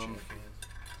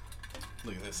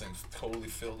 Look at this thing totally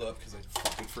filled up because I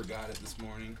fucking forgot it this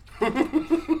morning. Like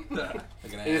an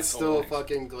And it's asshole. still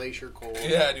fucking glacier cold.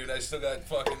 Yeah, dude, I still got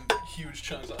fucking huge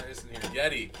chunks of ice in here.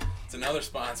 Yeti. It's another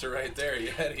sponsor right there,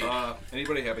 Yeti.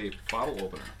 Anybody have a bottle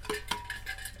opener?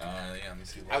 Yeah, let me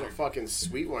see. I have a fucking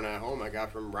sweet one at home I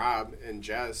got from Rob and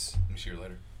Jess. Let me see your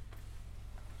letter.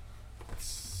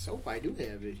 So I do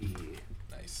have it here.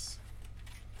 Nice.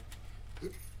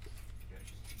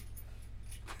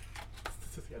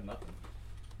 This got nothing.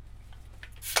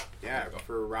 Yeah,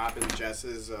 for Rob and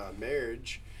Jess's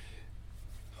marriage.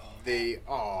 They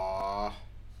Oh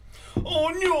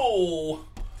no!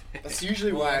 That's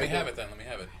usually Well, why let me have it then. Let me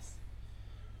have it.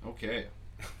 Okay.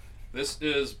 This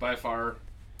is by far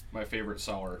my favorite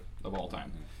sour of all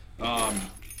time.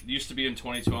 Used to be in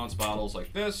 22-ounce bottles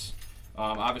like this.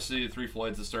 Obviously, Three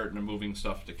Floyds is starting to moving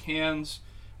stuff to cans.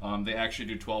 They actually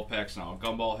do 12 packs now.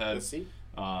 Gumball Head. Let's see.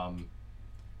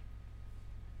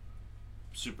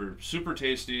 Super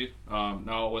tasty.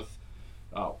 Now with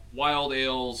wild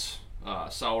ales,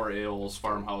 sour ales,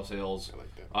 farmhouse ales. I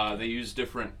like that. They use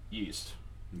different yeast.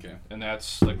 Okay. And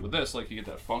that's like with this, like you get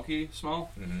that funky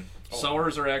smell. Mm-hmm.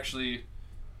 Sours are actually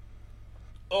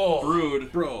Oh,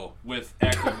 brewed bro. with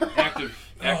active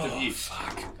yeast.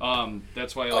 Fuck.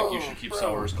 That's why like you should keep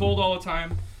sours cold all the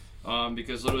time,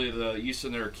 because literally the yeast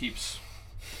in there keeps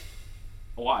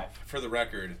alive. For the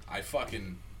record, I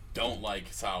fucking don't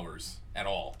like sours at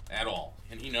all,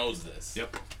 and he knows this.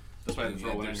 Yep. That's why I And didn't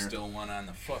throw yet one in there's here. still one on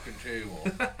the fucking table.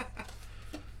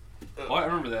 Oh, I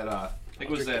remember that. I think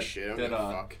it was drink that this shit, I don't give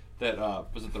a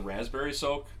fuck. was it the raspberry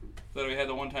soak that we had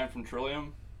the one time from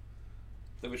Trillium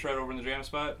that we tried over in the jam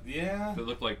spot. Yeah. That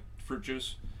looked like fruit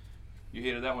juice. You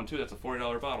hated that one too. That's a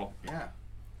 $40 bottle. Yeah.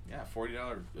 Yeah.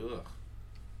 $40. Ugh.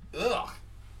 Ugh.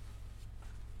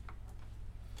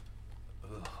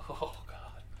 Oh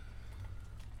god.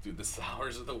 Dude, the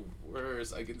sours are the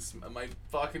worst. I can my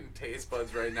fucking taste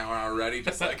buds right now are already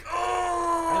just like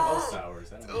I love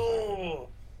sours. I don't know. oh.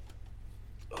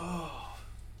 Oh.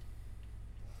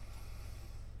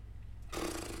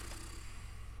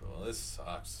 Well, this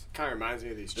sucks. Kind of reminds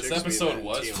me of these chicks. This we episode met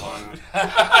was in fun.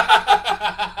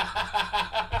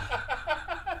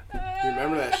 You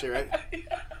remember that shit, right?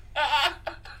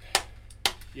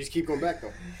 You just keep going back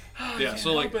though. Yeah.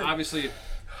 So like obviously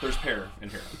there's pear in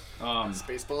here.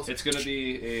 Spaceballs. It's going to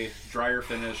be a drier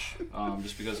finish,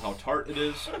 just because how tart it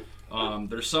is.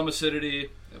 There's some acidity,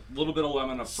 a little bit of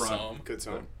lemon up front. Some. Good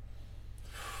song.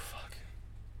 Fuck.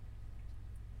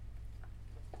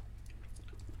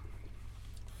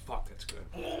 Fuck, that's good.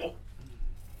 Oh.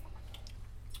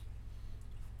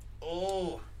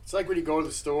 Oh. It's like when you go to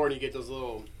the store and you get those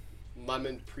little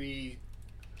lemon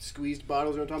pre-squeezed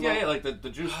bottles. You know what I'm talking Yeah, about? yeah, like the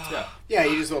juice. Yeah, Yeah,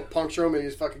 you just little puncture them and you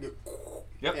just fucking go.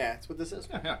 Yep. Yeah, that's what this is.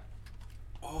 yeah.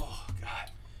 Oh god.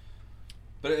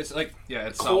 But it's like, yeah,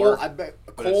 it's Cold, sour. I bet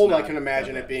but it's cold. I not can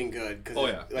imagine that it bad. being good because Oh,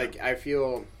 yeah. like I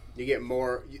feel you get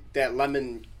more that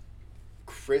lemon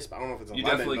crisp. I don't know if it's a You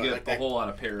lemon, definitely but get like a that, whole lot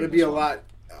of pear. in It'd be this a one. lot.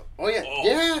 Oh yeah,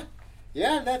 Oh.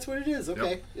 yeah. That's what it is. Okay,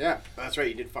 Yep. yeah, that's right.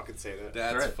 You did fucking say that.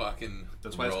 That's right. fucking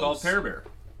That's why it's gross. called pear bear.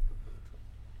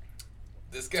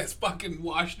 This guy's fucking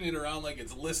washing it around like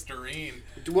it's Listerine.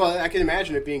 Well, I can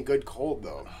imagine it being good cold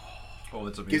though. Oh,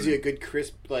 it's amazing. Gives you a good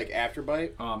crisp like after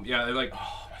bite. Yeah, they like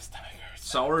Oh, my stomach hurts.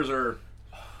 sours are.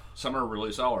 Some are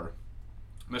really sour.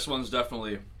 This one's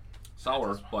definitely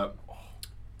sour, but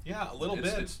Yeah, a little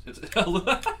it's, bit. it's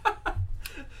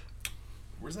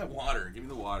Where's that water? Give me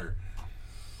the water.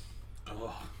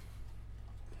 Oh,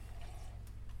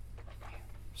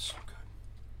 so good.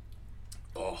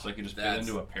 oh It's like you just bit that's-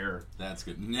 into a pear. That's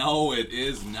good. No, it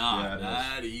is not.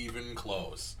 Yeah, it is. Not even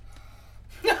close.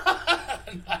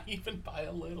 Not even by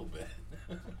a little bit.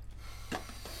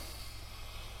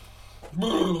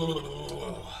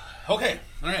 Okay,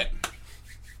 all right.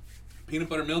 Peanut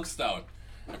butter milk stout.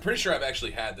 I'm pretty sure I've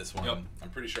actually had this one. Yep. I'm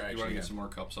pretty sure I You want actually to get have. some more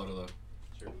cups out of the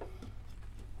Sure.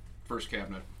 first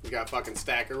cabinet? You got a fucking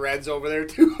stack of reds over there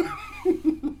too.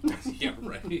 Yeah,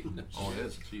 right. Oh, it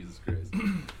is. Jesus Christ.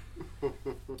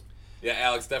 Yeah,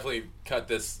 Alex, definitely cut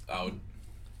this out.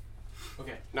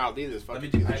 Okay. No, these is Let fucking. me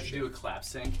do. I this have to shit. do a clap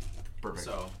sync. Perfect.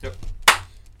 So. Yep.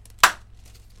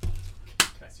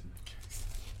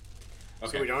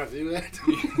 So we don't have to do that.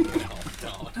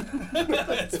 No,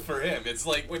 don't. It's for him. It's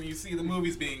like when you see the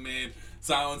movies being made,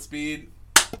 Silent Speed,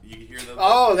 you hear the...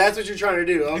 Oh, that's what you're trying to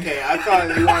do. Okay, I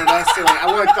thought you wanted us to.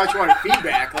 Like, thought you wanted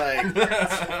feedback.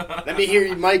 Like, let me hear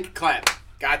you, Mike clap.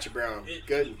 Gotcha, bro.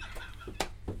 Good.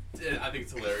 I think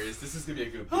it's hilarious. This is gonna be a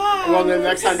good. Well, then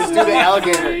next time just do the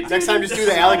alligator. Next time just do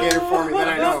the alligator for me. Then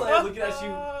I know. Looking at you.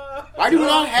 Why do we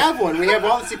not have one? We have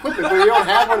all this equipment, but we don't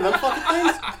have one of them fucking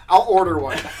things. I'll order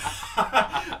one.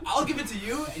 I'll give it to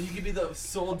you, and you can be the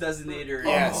sole designator.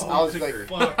 Yes, Oh, I'll just like.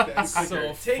 Fuck, that's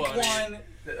so Take funny. one.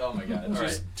 Oh my god. All right.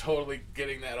 Just totally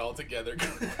getting that all together.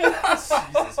 Jesus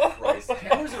Christ.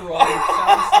 Cameras are rolling.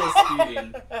 Sound's still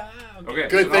speeding. Okay.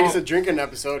 Good so thing now- it's a drinking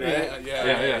episode, right?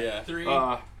 Yeah. 3.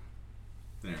 Yeah,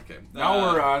 okay. Now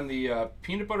we're on the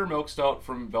peanut butter milk stout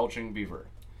from Belching Beaver,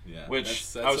 Yeah,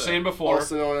 which that's I was saying before.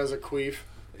 Also known as a queef.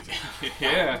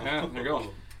 yeah, there you go.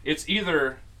 It's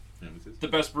either the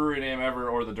best brewery name ever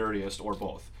or the dirtiest or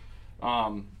both.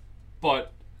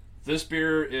 But this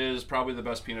beer is probably the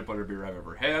best peanut butter beer I've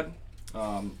ever had.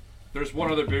 There's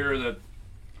one other beer that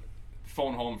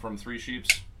phone home from Three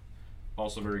Sheeps,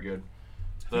 also very good.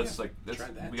 That's tried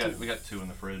that we too. got 2 in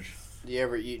the fridge. You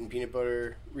ever eaten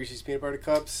Reese's peanut butter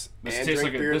cups This and tastes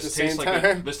drink like beer at the this same tastes like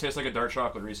time? this tastes like a dark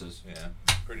chocolate Reese's. Yeah,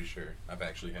 pretty sure. I've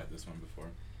actually had this one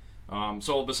before.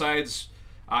 So besides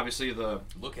obviously the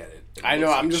Look at it. I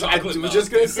know. I was just Chocolate gonna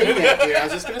milk. say that, dude. I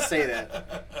was just gonna say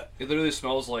that. it literally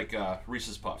smells like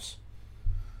Reese's Puffs.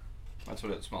 That's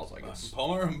what it smells like. It's,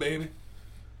 Pour 'em, baby.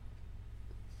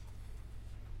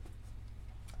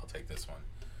 I'll take this one.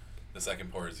 The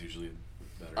second pour is usually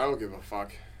better. I don't give a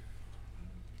fuck.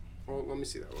 Well, let me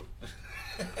see that one.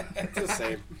 It's the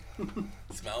same.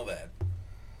 Smell that.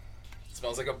 It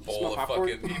smells like a bowl Smell of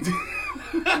popcorn?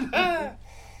 fucking.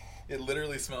 It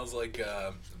literally smells like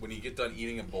when you get done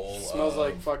eating a bowl. It smells of,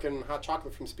 like fucking hot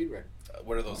chocolate from Speedway.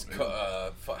 what are those?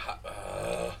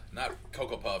 Not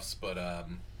Cocoa Puffs, but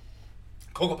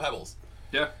Cocoa Pebbles.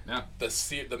 yeah.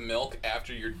 The milk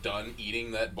after you're done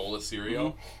eating that bowl of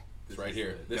cereal. It's right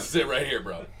here. This Yeah. is it right here,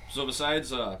 bro. So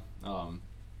besides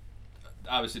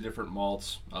obviously different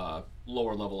malts,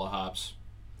 lower level of hops,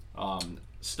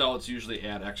 stouts usually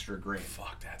add extra grain.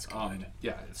 Fuck, that's good.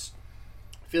 Yeah, it's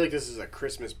I feel like this is a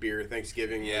Christmas beer,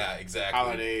 Thanksgiving, Yeah, exactly.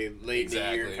 holiday, late in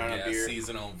the year kind of beer.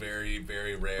 Seasonal, very,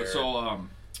 very rare. but so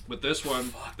with this one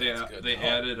Fuck, they that's good. they Oh.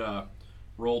 added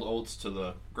rolled oats to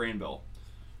the grain bill,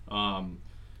 and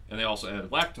they also added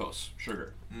lactose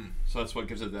sugar. So that's what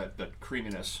gives it that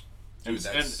creaminess. Dude, and,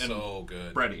 that's and so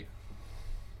good. bready.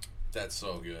 That's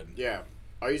so good. Yeah.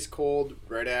 Ice cold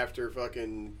right after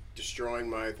fucking destroying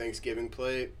my Thanksgiving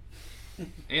plate.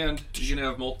 And you can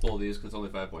have multiple of these because it's only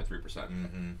 5.3%.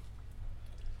 Mm-hmm.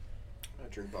 I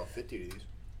drink about 50 of these.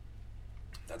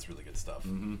 That's really good stuff.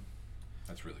 Mm-hmm.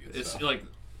 That's really good It's stuff. like,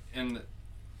 and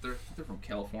they're from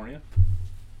California.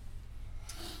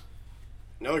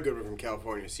 Another good one from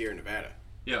California, Sierra Nevada.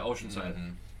 Yeah,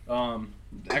 Oceanside. Mhm.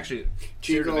 Actually,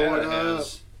 Chico, Sierra what Nevada up?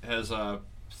 has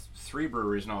 3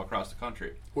 breweries now across the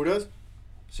country. Who does?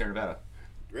 Sierra Nevada.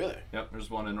 Really? Yep, there's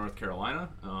one in North Carolina.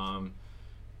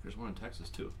 There's one in Texas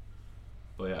too.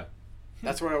 But yeah,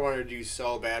 That's what I wanted to do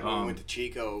so bad when we Um, went to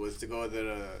Chico, was to go to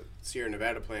the Sierra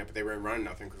Nevada plant, but they weren't running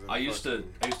nothing. Cause of the I used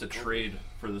fucking- to trade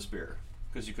for this beer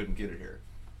because you couldn't get it here.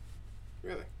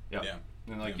 Really? Yep. Yeah.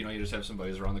 And like you just have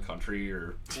somebody's around the country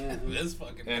or This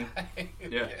fucking And- guy.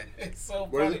 yeah. It's so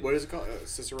What funny. is it called?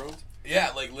 Cicerones?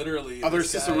 Yeah, like literally. Other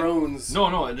this guy- Cicerones.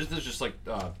 no, it is just like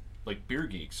beer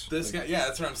geeks. This guy, yeah,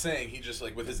 that's what I'm saying. He just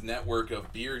like with his network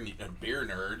of beer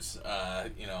nerds,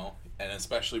 and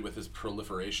especially with his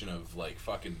proliferation of like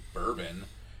fucking bourbon.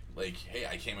 Like, hey,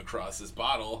 I came across this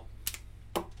bottle.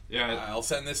 Yeah, I'll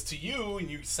send this to you,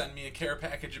 and you send me a care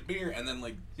package of beer, and then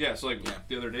like, yeah. So like Yeah.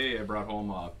 the other day, I brought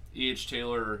home E.H.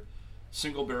 Taylor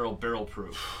single barrel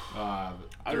proof. I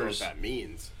don't know what that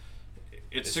means.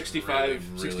 It's It's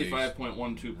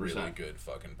 65.12%. really good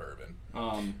fucking bourbon.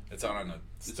 It's out on the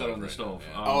It's out on the stove.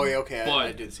 Yeah. Oh, yeah, okay. but-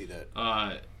 I did see that.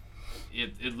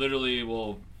 It literally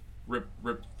will rip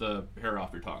the hair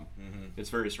off your tongue. It's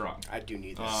very strong. I do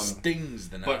need this. Stings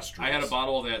the But nostrils. I had a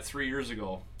bottle of that 3 years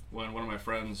ago when one of my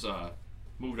friends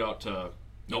moved out to.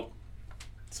 Nope.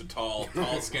 It's a tall,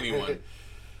 skinny one.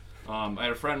 I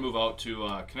had a friend move out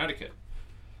to Connecticut,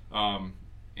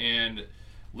 and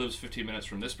lives 15 minutes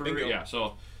from this brewery. Bingo. Yeah,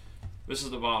 so this is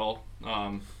the bottle.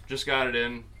 Just got it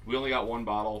in. We only got one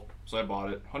bottle, so I bought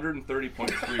it.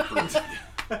 130.3 proof.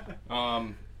 Nah,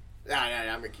 I'm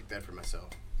gonna keep that for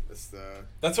myself. That's the.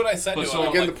 That's what I said But to so- him. I'm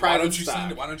Again, like, the pride why of don't you stock.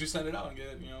 send it? Why don't you send it out and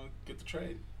get the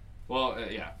trade? Well,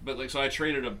 yeah, but like so I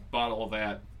traded a bottle of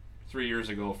that 3 years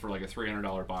ago for like a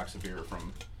 $300 box of beer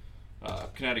from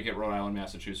Connecticut, Rhode Island,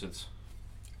 Massachusetts.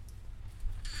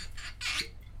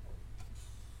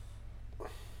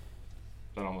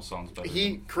 That almost sounds better.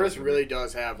 than Chris fucking- really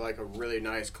does have like a really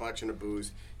nice collection of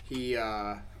booze. He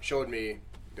showed me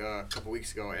a couple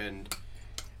weeks ago, and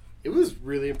it was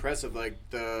really impressive. Like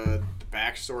the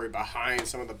backstory behind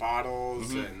some of the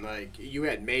bottles, and like you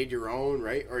had made your own,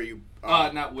 right? Or you?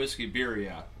 not whiskey, beer,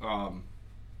 yeah.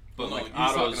 But No, like he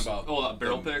was talking Otto's, about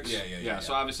barrel the- picks. yeah.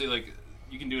 So obviously, like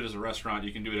you can do it as a restaurant,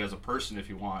 you can do it as a person if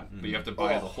you want, but you have to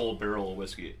buy the whole barrel of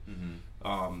whiskey.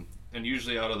 and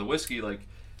usually out of the whiskey, like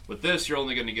with this, you're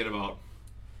only going to get about,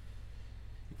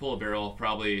 you pull a barrel,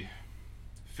 probably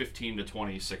 15 to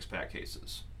 20 6-pack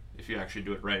cases if you actually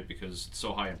do it right, because it's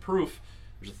so high in proof.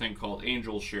 There's a thing called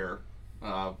angel share,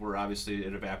 where obviously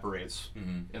it evaporates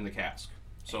in the cask.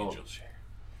 So Angel share.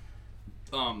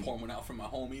 Pour one out for my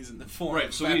homies in the form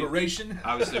of so evaporation.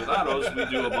 Obviously with autos, we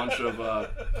do a bunch of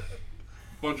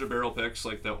barrel picks,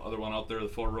 like the other one out there, the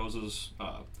Four Roses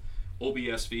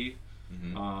OBSV,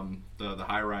 the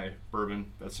high rye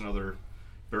bourbon. That's another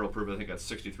barrel proof. I think that's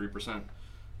 63%.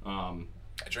 I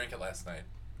drank it last night.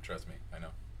 Trust me, I know.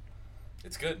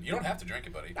 It's good. You don't have to drink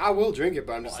it, buddy. I will drink it,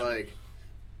 but I'm just like...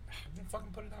 Fucking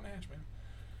put it on edge, man.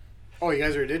 Oh, you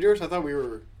guys already did yours? I thought we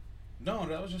were... No,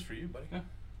 that was just for you, buddy. Yeah.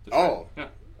 Oh. Yeah.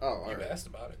 Oh, all You right. asked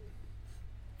about it.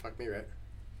 Fuck me, right?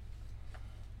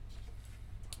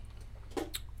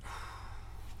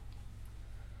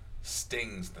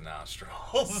 Stings the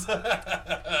nostrils.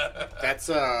 That's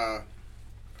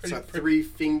it's a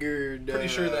three-fingered... Pretty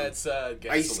sure that's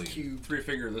gasoline. ice cube.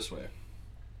 3-finger this way.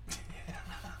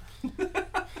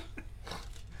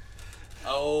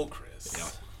 Oh, Chris. Yeah.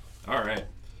 All right.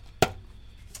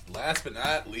 Last but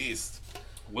not least.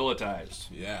 Willetized.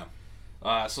 Yeah.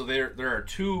 So there are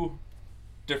 2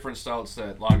 different stouts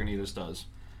that Lagunitas does,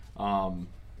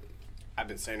 I've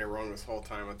been saying it wrong this whole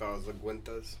time. I thought it was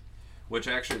Laguintas. which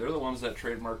actually they're the ones that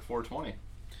trademarked 420,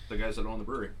 the guys that own the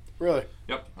brewery. Really?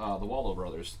 Yep, the Waldo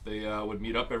brothers. They would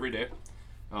meet up every day.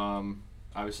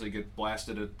 Obviously get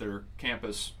blasted at their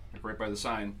campus, like right by the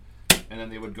sign, and then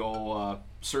they would go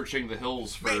searching the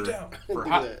hills for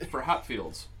hop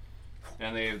fields,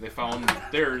 and they found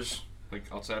theirs like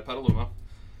outside of Petaluma.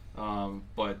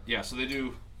 But yeah, so they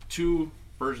do 2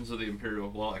 versions of the Imperial.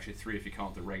 Well, actually 3 if you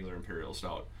count the regular Imperial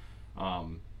Stout.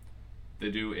 They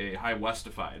do a High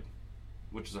Westified,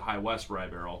 which is a High West rye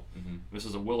barrel. This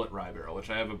is a Willet rye barrel, which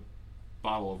I have a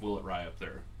bottle of Willet rye up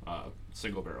there,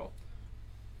 single barrel.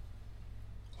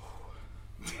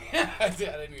 I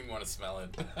didn't even want to smell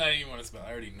it. I didn't even want to smell it.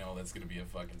 I already know that's going to be a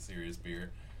fucking serious beer.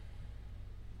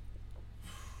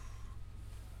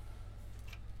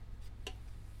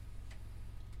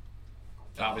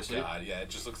 Obviously. Oh, God, yeah, it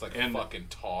just looks like And fucking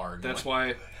tar. That's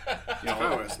going- why,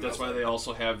 Oh, it smells that's why like- they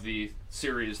also have the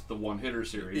series, the one-hitter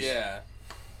series. Yeah.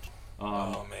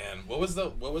 Oh man, what was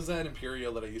that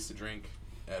Imperial that I used to drink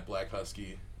at Black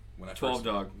Husky when I 12 first...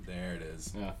 Dog. There it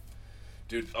is. Yeah.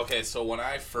 Dude, okay, so when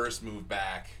I first moved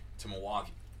back to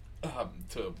Milwaukee,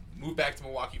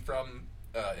 from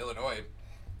Illinois,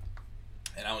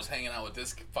 and I was hanging out with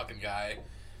this fucking guy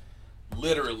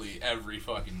literally every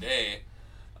fucking day,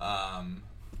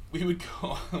 we would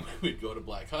go to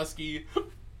Black Husky.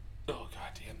 Oh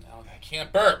goddamn! Now I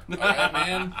can't burp. All right,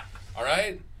 man. All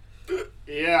right.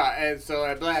 Yeah, and so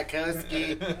at Black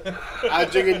Husky, I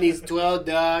was drinking these 12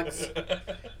 Dogs.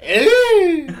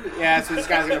 Yeah, that's what this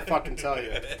guy's gonna fucking tell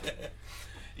you.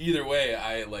 Either way,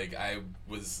 I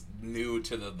was new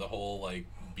to the whole like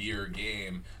beer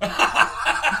game. I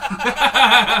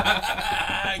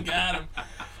got him.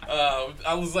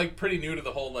 I was like pretty new to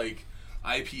the whole like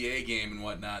IPA game and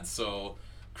whatnot. So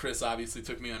Chris obviously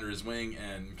took me under his wing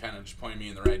and kind of just pointed me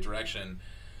in the right direction.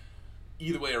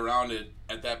 Either way around it,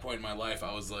 at that point in my life,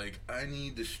 I was like, I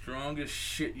need the strongest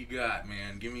shit you got,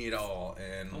 man. Give me it all.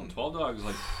 And 12 Dog is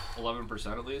like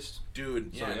 11% at least.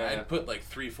 dude, So, yeah, yeah. I'd put like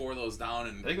 3-4 of those down.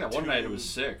 And I think that one night it was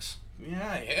 6.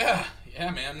 Yeah,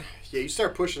 man. Yeah, you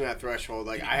start pushing that threshold.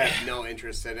 Like, I have no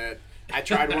interest in it. I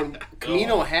tried one.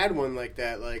 Camino had one like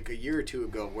that like a year or 2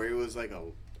 ago where it was like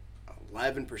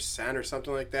 11% or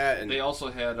something like that. And They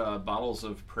also had bottles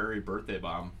of Prairie Birthday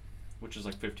Bomb, which is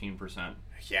like 15%.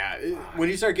 yeah, when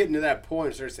you start getting to that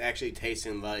point, it starts actually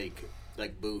tasting like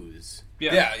booze.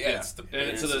 Yeah, it's the-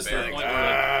 and it's to the this very- point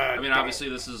where, I mean, obviously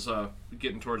this is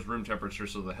getting towards room temperature,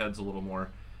 so the head's a little more.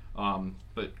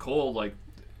 But cold, like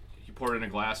you pour it in a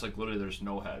glass, like literally there's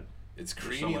no head. It's There's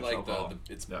creamy so much like alcohol.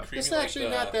 it's Yeah. creamy It's like actually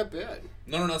the, not that bad.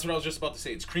 No, that's what I was just about to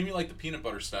say. It's creamy like the peanut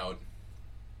butter stout,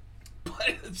 but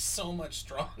it's so much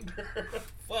stronger.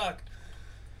 Fuck.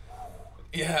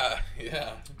 Yeah,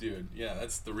 dude. Yeah,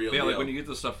 that's the real But yeah, deal. like when you get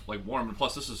this stuff like warm, and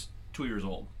plus this is 2 years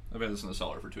old. I've had this in the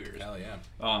cellar for 2 years. Hell yeah.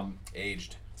 Aged.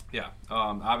 Aged. Yeah.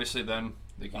 Obviously then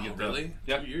they can Oh, get the really?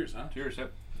 Yeah. 2 years, huh? 2 years.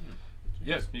 Yep. 2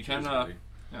 Yeah, years. you 2 can. years, buddy.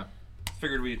 Yeah.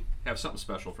 Figured we'd have something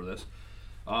special for this.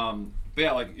 But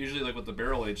yeah, like usually like with the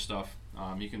barrel aged stuff,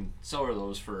 you can cellar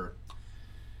those for.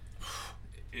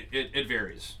 It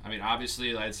varies. I mean,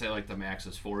 obviously, I'd say like the max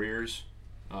is 4 years,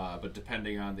 but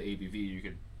depending on the ABV, you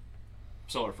could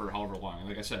cellar for however long.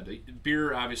 Like I said,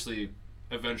 beer obviously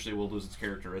eventually will lose its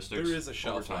characteristics. There is a over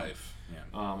shelf time. life.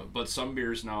 Yeah. But some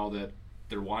beers now that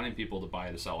they're wanting people to buy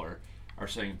at a cellar are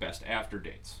saying best after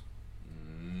dates.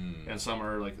 And some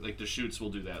are like the shoots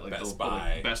will do that. Like Best they'll put,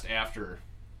 by. like, best after,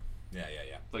 Yeah.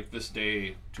 like this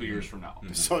day 2 years from now.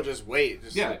 So just wait.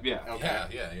 Just Yeah, like, yeah. Okay.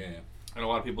 Yeah. And a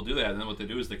lot of people do that. And then what they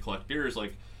do is they collect beers.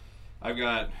 Like I've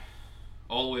got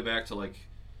all the way back to like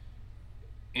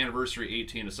anniversary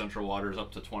 18 of Central Waters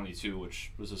up to 22,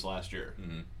 which was this last year.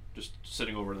 Just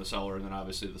sitting over in the cellar, and then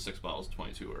obviously the 6 bottles of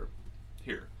 22 are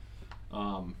here.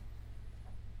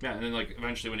 Yeah, and then like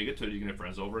eventually when you get to it, you can have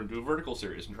friends over and do a vertical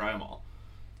series and try them all.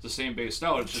 It's the same base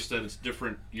stout, it's just that it's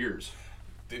different years.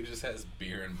 Dude just has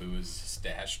beer and booze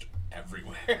stashed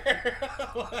everywhere.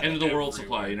 End of the world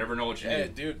supply. You never know what you Yeah,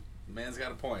 need. dude, man's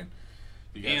got a point.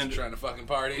 You guys And are trying to fucking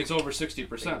party. It's over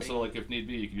 60%, so like if need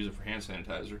be, you can use it for hand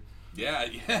sanitizer. Yeah,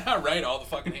 right. All the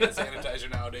fucking hand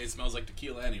sanitizer nowadays smells like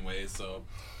tequila anyway, so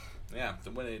yeah,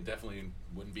 it definitely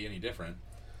wouldn't be any different.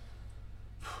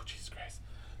 Jesus Christ.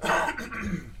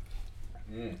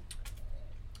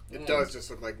 It does just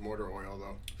look like motor oil,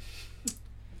 though.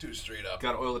 Dude, straight up.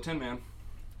 Got to oil the tin, man.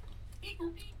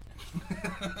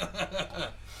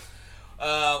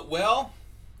 Well,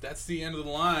 that's the end of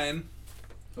the line.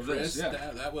 Of Chris, this,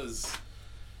 yeah. that was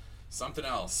something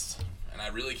else. And I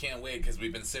really can't wait because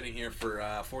we've been sitting here for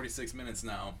 46 minutes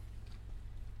now.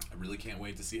 I really can't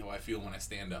wait to see how I feel when I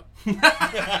stand up.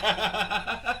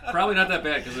 Probably not that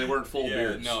bad because they weren't full Yeah,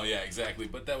 beers. no, yeah, exactly.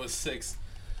 But that was 6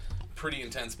 pretty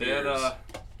intense They beers. had,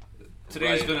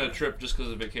 today's Right. been a trip just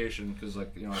because of vacation. Because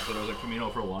like I said, I was at Camino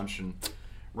for lunch and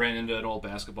ran into an old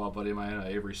basketball buddy of mine,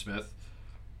 Avery Smith.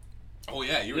 Oh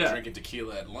yeah, you were Yeah. drinking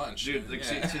tequila at lunch, Dude, like,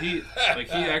 yeah. so he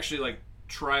actually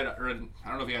tried, or I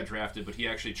don't know if he got drafted, but he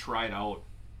actually tried out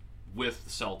with the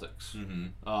Celtics.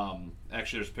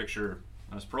 Actually, there's a picture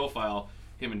on his profile,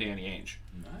 him and Danny Ainge.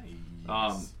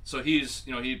 Nice. So he's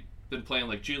he'd been playing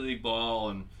like G League ball,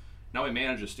 and now he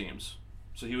manages teams.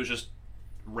 So he was just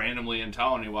randomly in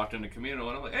town, and he walked into Camino,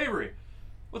 and I'm like, Avery,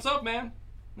 what's up, man?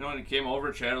 And he came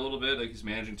over, chatted a little bit, like he's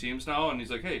managing teams now, and he's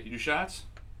like, hey, you do shots?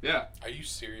 Yeah. Are you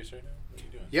serious right now? What are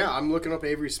you doing? Yeah, I'm looking up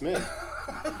Avery Smith.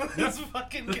 This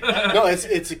fucking guy. No,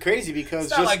 it's crazy because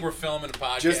It's not like we're filming a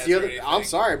podcast. just the or other. anything. I'm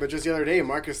sorry, but just the other day,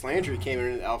 Marcus Landry came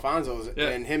in at Alfonso's, Yeah.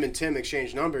 and him and Tim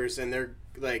exchanged numbers, and they're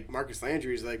like Marcus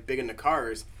Landry's like big into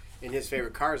cars, and his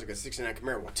favorite car is like a '69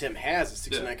 Camaro. Well, Tim has a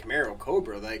 '69 Camaro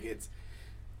Cobra, like it's.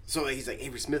 So like, he's like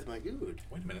Avery Smith. I'm like, dude.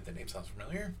 Wait a minute, that name sounds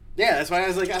familiar. Yeah, that's why I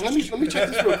was like, let me check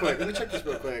this real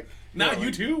quick. Not you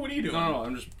too. What are you doing? No,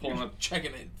 I'm just pulling up.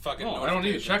 Checking it. Fucking. No, I don't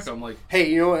need to check notifications. them. Like, Hey,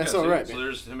 you know what? That's yeah, all right, so man.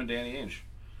 there's him and Danny Ainge.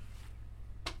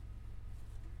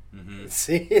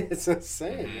 See, it's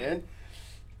insane, man.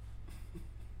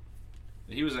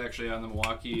 He was actually on the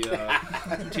Milwaukee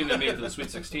team that made it to the Sweet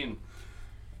 16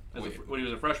 when he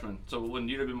was a freshman. So when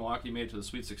UW Milwaukee made it to the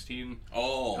Sweet 16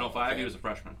 Oh. in 05, okay. he was a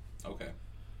freshman. Okay.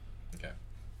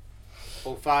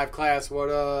 05 class, what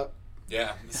up?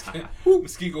 Yeah.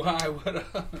 Muskego High. What up?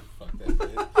 Fuck that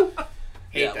kid.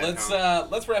 Hate Yeah.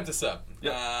 that Let's wrap this up.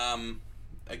 Yep.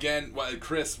 Again,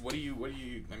 Chris, what do you?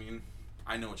 I mean,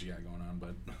 I know what you got going on,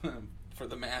 but for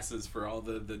the masses, for all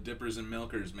the dippers and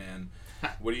milkers, man,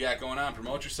 what do you got going on?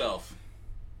 Promote yourself.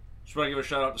 Just want to give a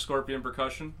shout out to Scorpion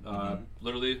Percussion.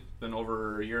 Literally been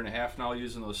over a year and a half now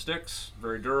using those sticks.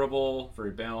 Very durable, very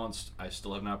balanced. I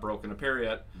still have not broken a pair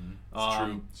yet.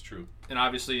 It's true. And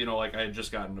obviously, like I had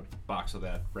just gotten a box of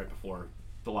that right before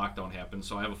the lockdown happened,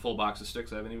 so I have a full box of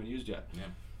sticks I haven't even used yet. Yeah.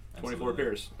 24 absolutely.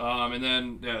 pairs. And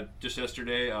then just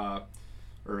yesterday,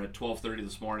 or at 12:30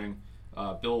 this morning,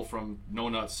 Bill from No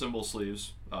Nuts Cymbal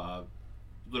Sleeves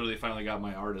literally finally got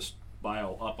my artist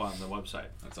bio up on the website.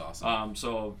 That's awesome.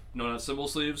 So No Nuts Cymbal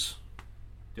Sleeves,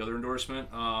 the other endorsement.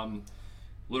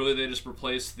 Literally, they just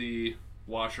replaced the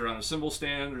washer on a cymbal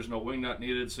stand. There's no wing nut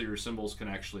needed, so your cymbals can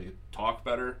actually talk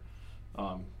better.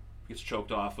 Gets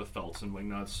choked off with felts and wing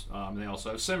nuts. And they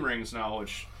also have sim rings now,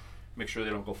 which make sure they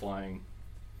don't go flying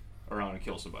around and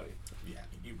kill somebody. Yeah,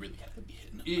 you really have to be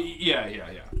hitting them.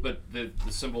 Yeah. But the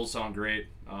cymbals sound great.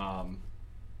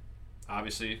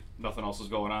 Obviously, nothing else is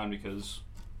going on because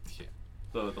Yeah.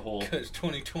 the whole. Because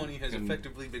 2020 has Can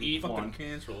effectively been eat fucking one.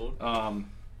 canceled.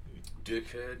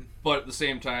 Dickhead. But at the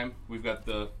same time, we've got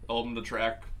the album to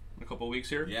track in a couple of weeks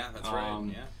here. Yeah, that's right.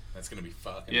 Yeah, that's gonna be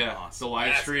fucking Yeah, awesome. the live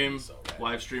That's gonna stream be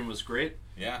so rad. was great.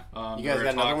 Yeah. You guys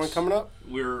got another one coming up?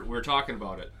 We're talking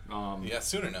about it. Yeah,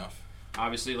 soon enough.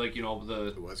 Obviously, like It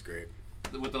was great.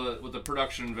 with the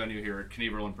production venue here at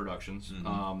Knieverland Productions,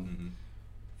 Mm-hmm.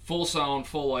 full sound,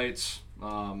 full lights,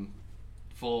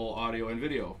 full audio and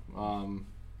video.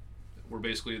 Where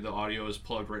basically the audio is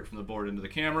plugged right from the board into the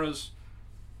cameras.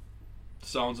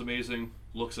 Sounds amazing,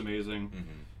 looks amazing.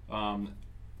 Mm-hmm.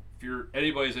 If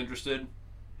anybody's interested,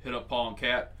 hit up Paul and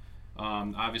Kat.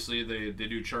 Obviously, they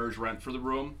do charge rent for the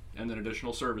room and then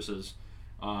additional services.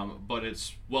 But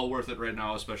it's well worth it right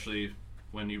now, especially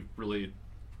when you really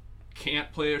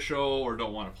can't play a show or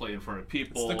don't want to play in front of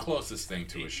people. It's the closest thing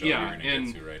to a show Yeah, you're going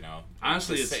to get to right now.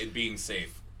 honestly, being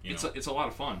safe. It's a lot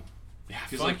of fun. Yeah,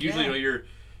 Because like usually you're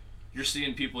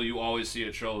seeing people you always see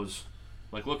at shows,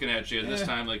 like looking at you, and this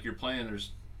time like you're playing,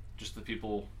 there's just the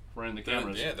people running the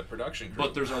cameras. Yeah, the production crew.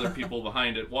 But there's other people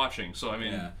behind it watching. So I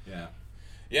mean, yeah.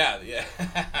 Yeah,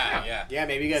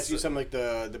 maybe you guys do something like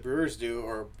the Brewers do,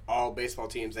 or all baseball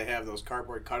teams. They have those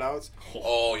cardboard cutouts.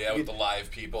 Oh yeah, with the live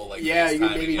people, like Yeah, you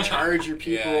could FaceTiming. maybe charge your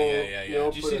people. Yeah. You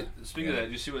know, Did you see, speaking of that,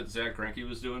 did you see what Zach Greinke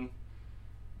was doing?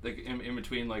 Like in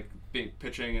between like being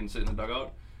pitching and sitting in the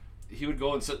dugout, he would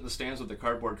go and sit in the stands with the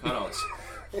cardboard cutouts.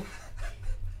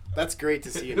 That's great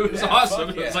to see him It do was that. awesome.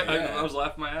 fuck It's like yeah. Oh. I was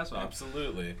laughing my ass off.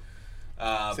 Absolutely.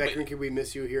 Zach Greinke, we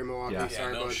miss you here in Milwaukee. Yeah.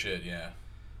 Sorry no about shit, yeah,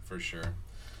 for sure.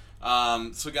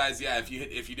 So guys, yeah, if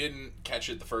you didn't catch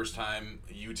it the first time,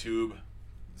 YouTube,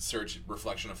 search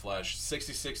Reflection of Flesh,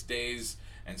 66 days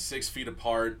and 6 feet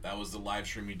apart. That was the live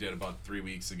stream we did about 3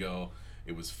 weeks ago.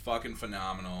 It was fucking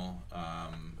phenomenal.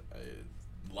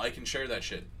 Like and share that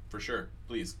shit for sure,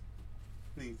 please.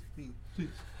 But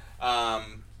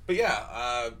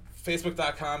yeah,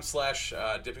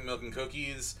 Facebook.com/Dipping Milk and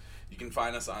Cookies. You can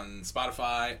find us on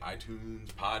Spotify, iTunes,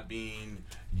 Podbean,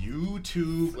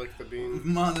 YouTube. Flick the bean.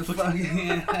 Motherfucker.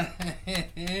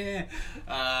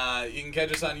 You can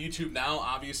catch us on YouTube now,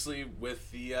 obviously,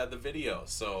 with the video.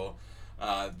 So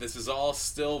this is all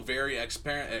still very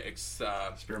Experimental.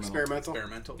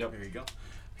 experimental. Yep. There you go.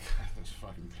 Those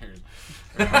fucking bears.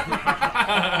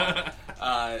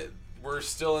 We're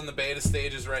still in the beta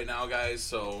stages right now, guys.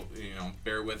 So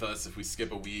bear with us if we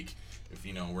skip a week. If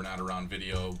we're not around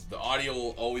video, the audio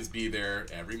will always be there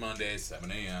every Monday, 7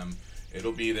 a.m.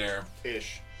 It'll be there.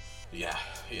 Ish. Yeah.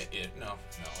 No, it'll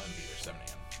be there 7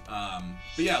 a.m.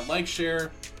 But yeah, like,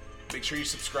 share. Make sure you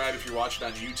subscribe if you're watching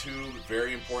on YouTube.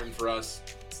 Very important for us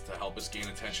to help us gain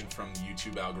attention from the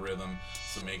YouTube algorithm.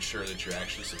 So make sure that you're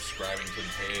actually subscribing to the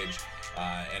page.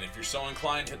 And if you're so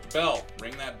inclined, hit the bell.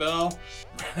 Ring that bell.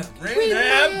 Ring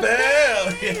that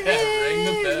bell. Yeah, ring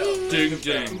the bell. Ding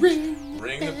ding.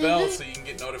 Ring the bell so you can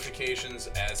get notifications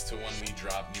as to when we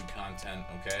drop new content,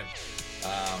 okay?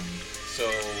 So,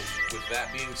 with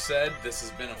that being said, this has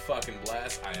been a fucking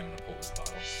blast. I am going to pull this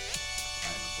bottle.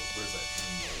 Where's that?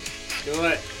 Do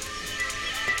it.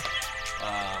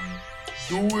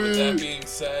 With that being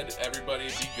said, everybody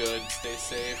be good. Stay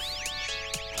safe.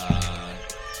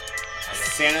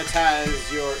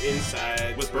 Sanitize your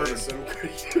insides With bourbon. some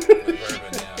Bourbon,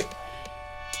 yeah.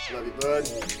 Love you, bud.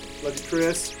 Love you,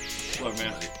 Chris. Love,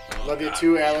 man. Love you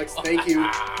too, Alex. Thank you.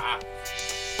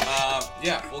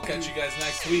 Yeah, we'll catch you guys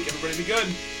next week. Everybody be good.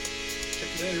 Check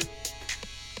you later.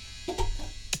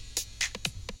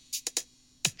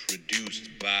 Produced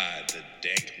by the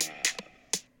Dank Mob.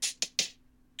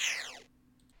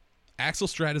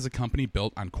 Axelstrat is a company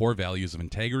built on core values of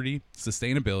integrity,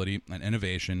 sustainability, and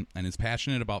innovation, and is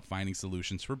passionate about finding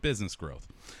solutions for business growth.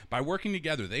 By working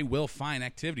together, they will find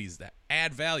activities that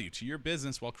add value to your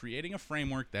business while creating a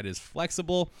framework that is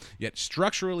flexible, yet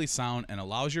structurally sound and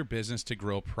allows your business to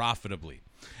grow profitably.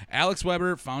 Alex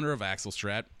Weber, founder of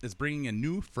Axelstrat, is bringing a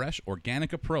new, fresh,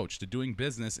 organic approach to doing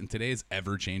business in today's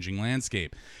ever-changing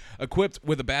landscape. Equipped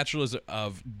with a Bachelor's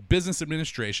of Business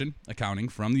Administration, Accounting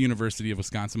from the University of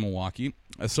Wisconsin-Milwaukee,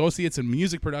 associates in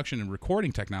music production and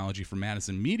recording technology from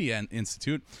Madison Media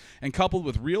Institute, and coupled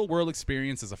with real-world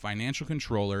experience as a financial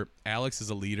controller, Alex is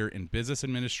a leader in business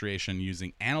administration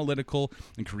using analytical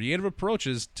and creative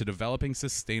approaches to developing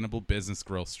sustainable business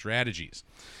growth strategies.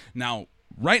 Now,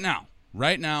 right now,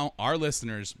 our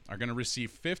listeners are going to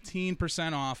receive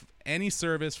 15% off any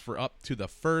service for up to the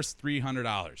first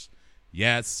 $300.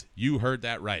 Yes, you heard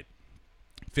that right.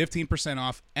 15%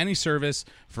 off any service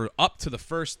for up to the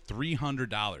first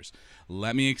 $300.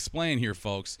 Let me explain here,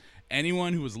 folks.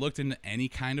 Anyone who has looked into any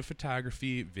kind of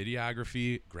photography,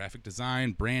 videography, graphic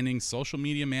design, branding, social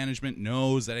media management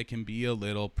knows that it can be a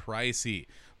little pricey.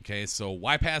 Okay, so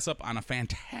why pass up on a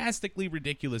fantastically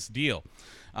ridiculous deal?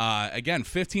 Again,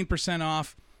 15%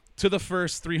 off to the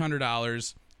first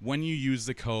 $300 when you use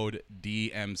the code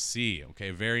DMC.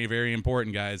 Okay, very, very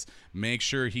important, guys. Make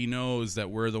sure he knows that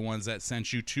we're the ones that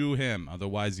sent you to him.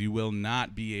 Otherwise, you will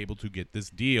not be able to get this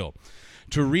deal.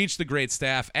 To reach the great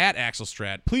staff at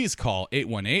Axelstrat, please call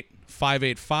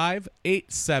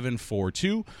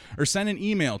 818-585-8742 or send an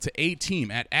email to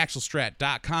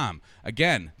ateam@axelstrat.com.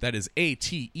 Again, that is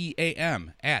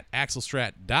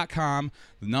ATEAM@axelstrat.com.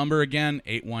 The number again,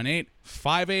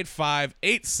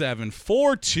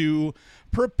 818-585-8742.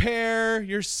 Prepare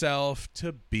yourself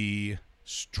to be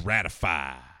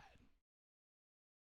stratified.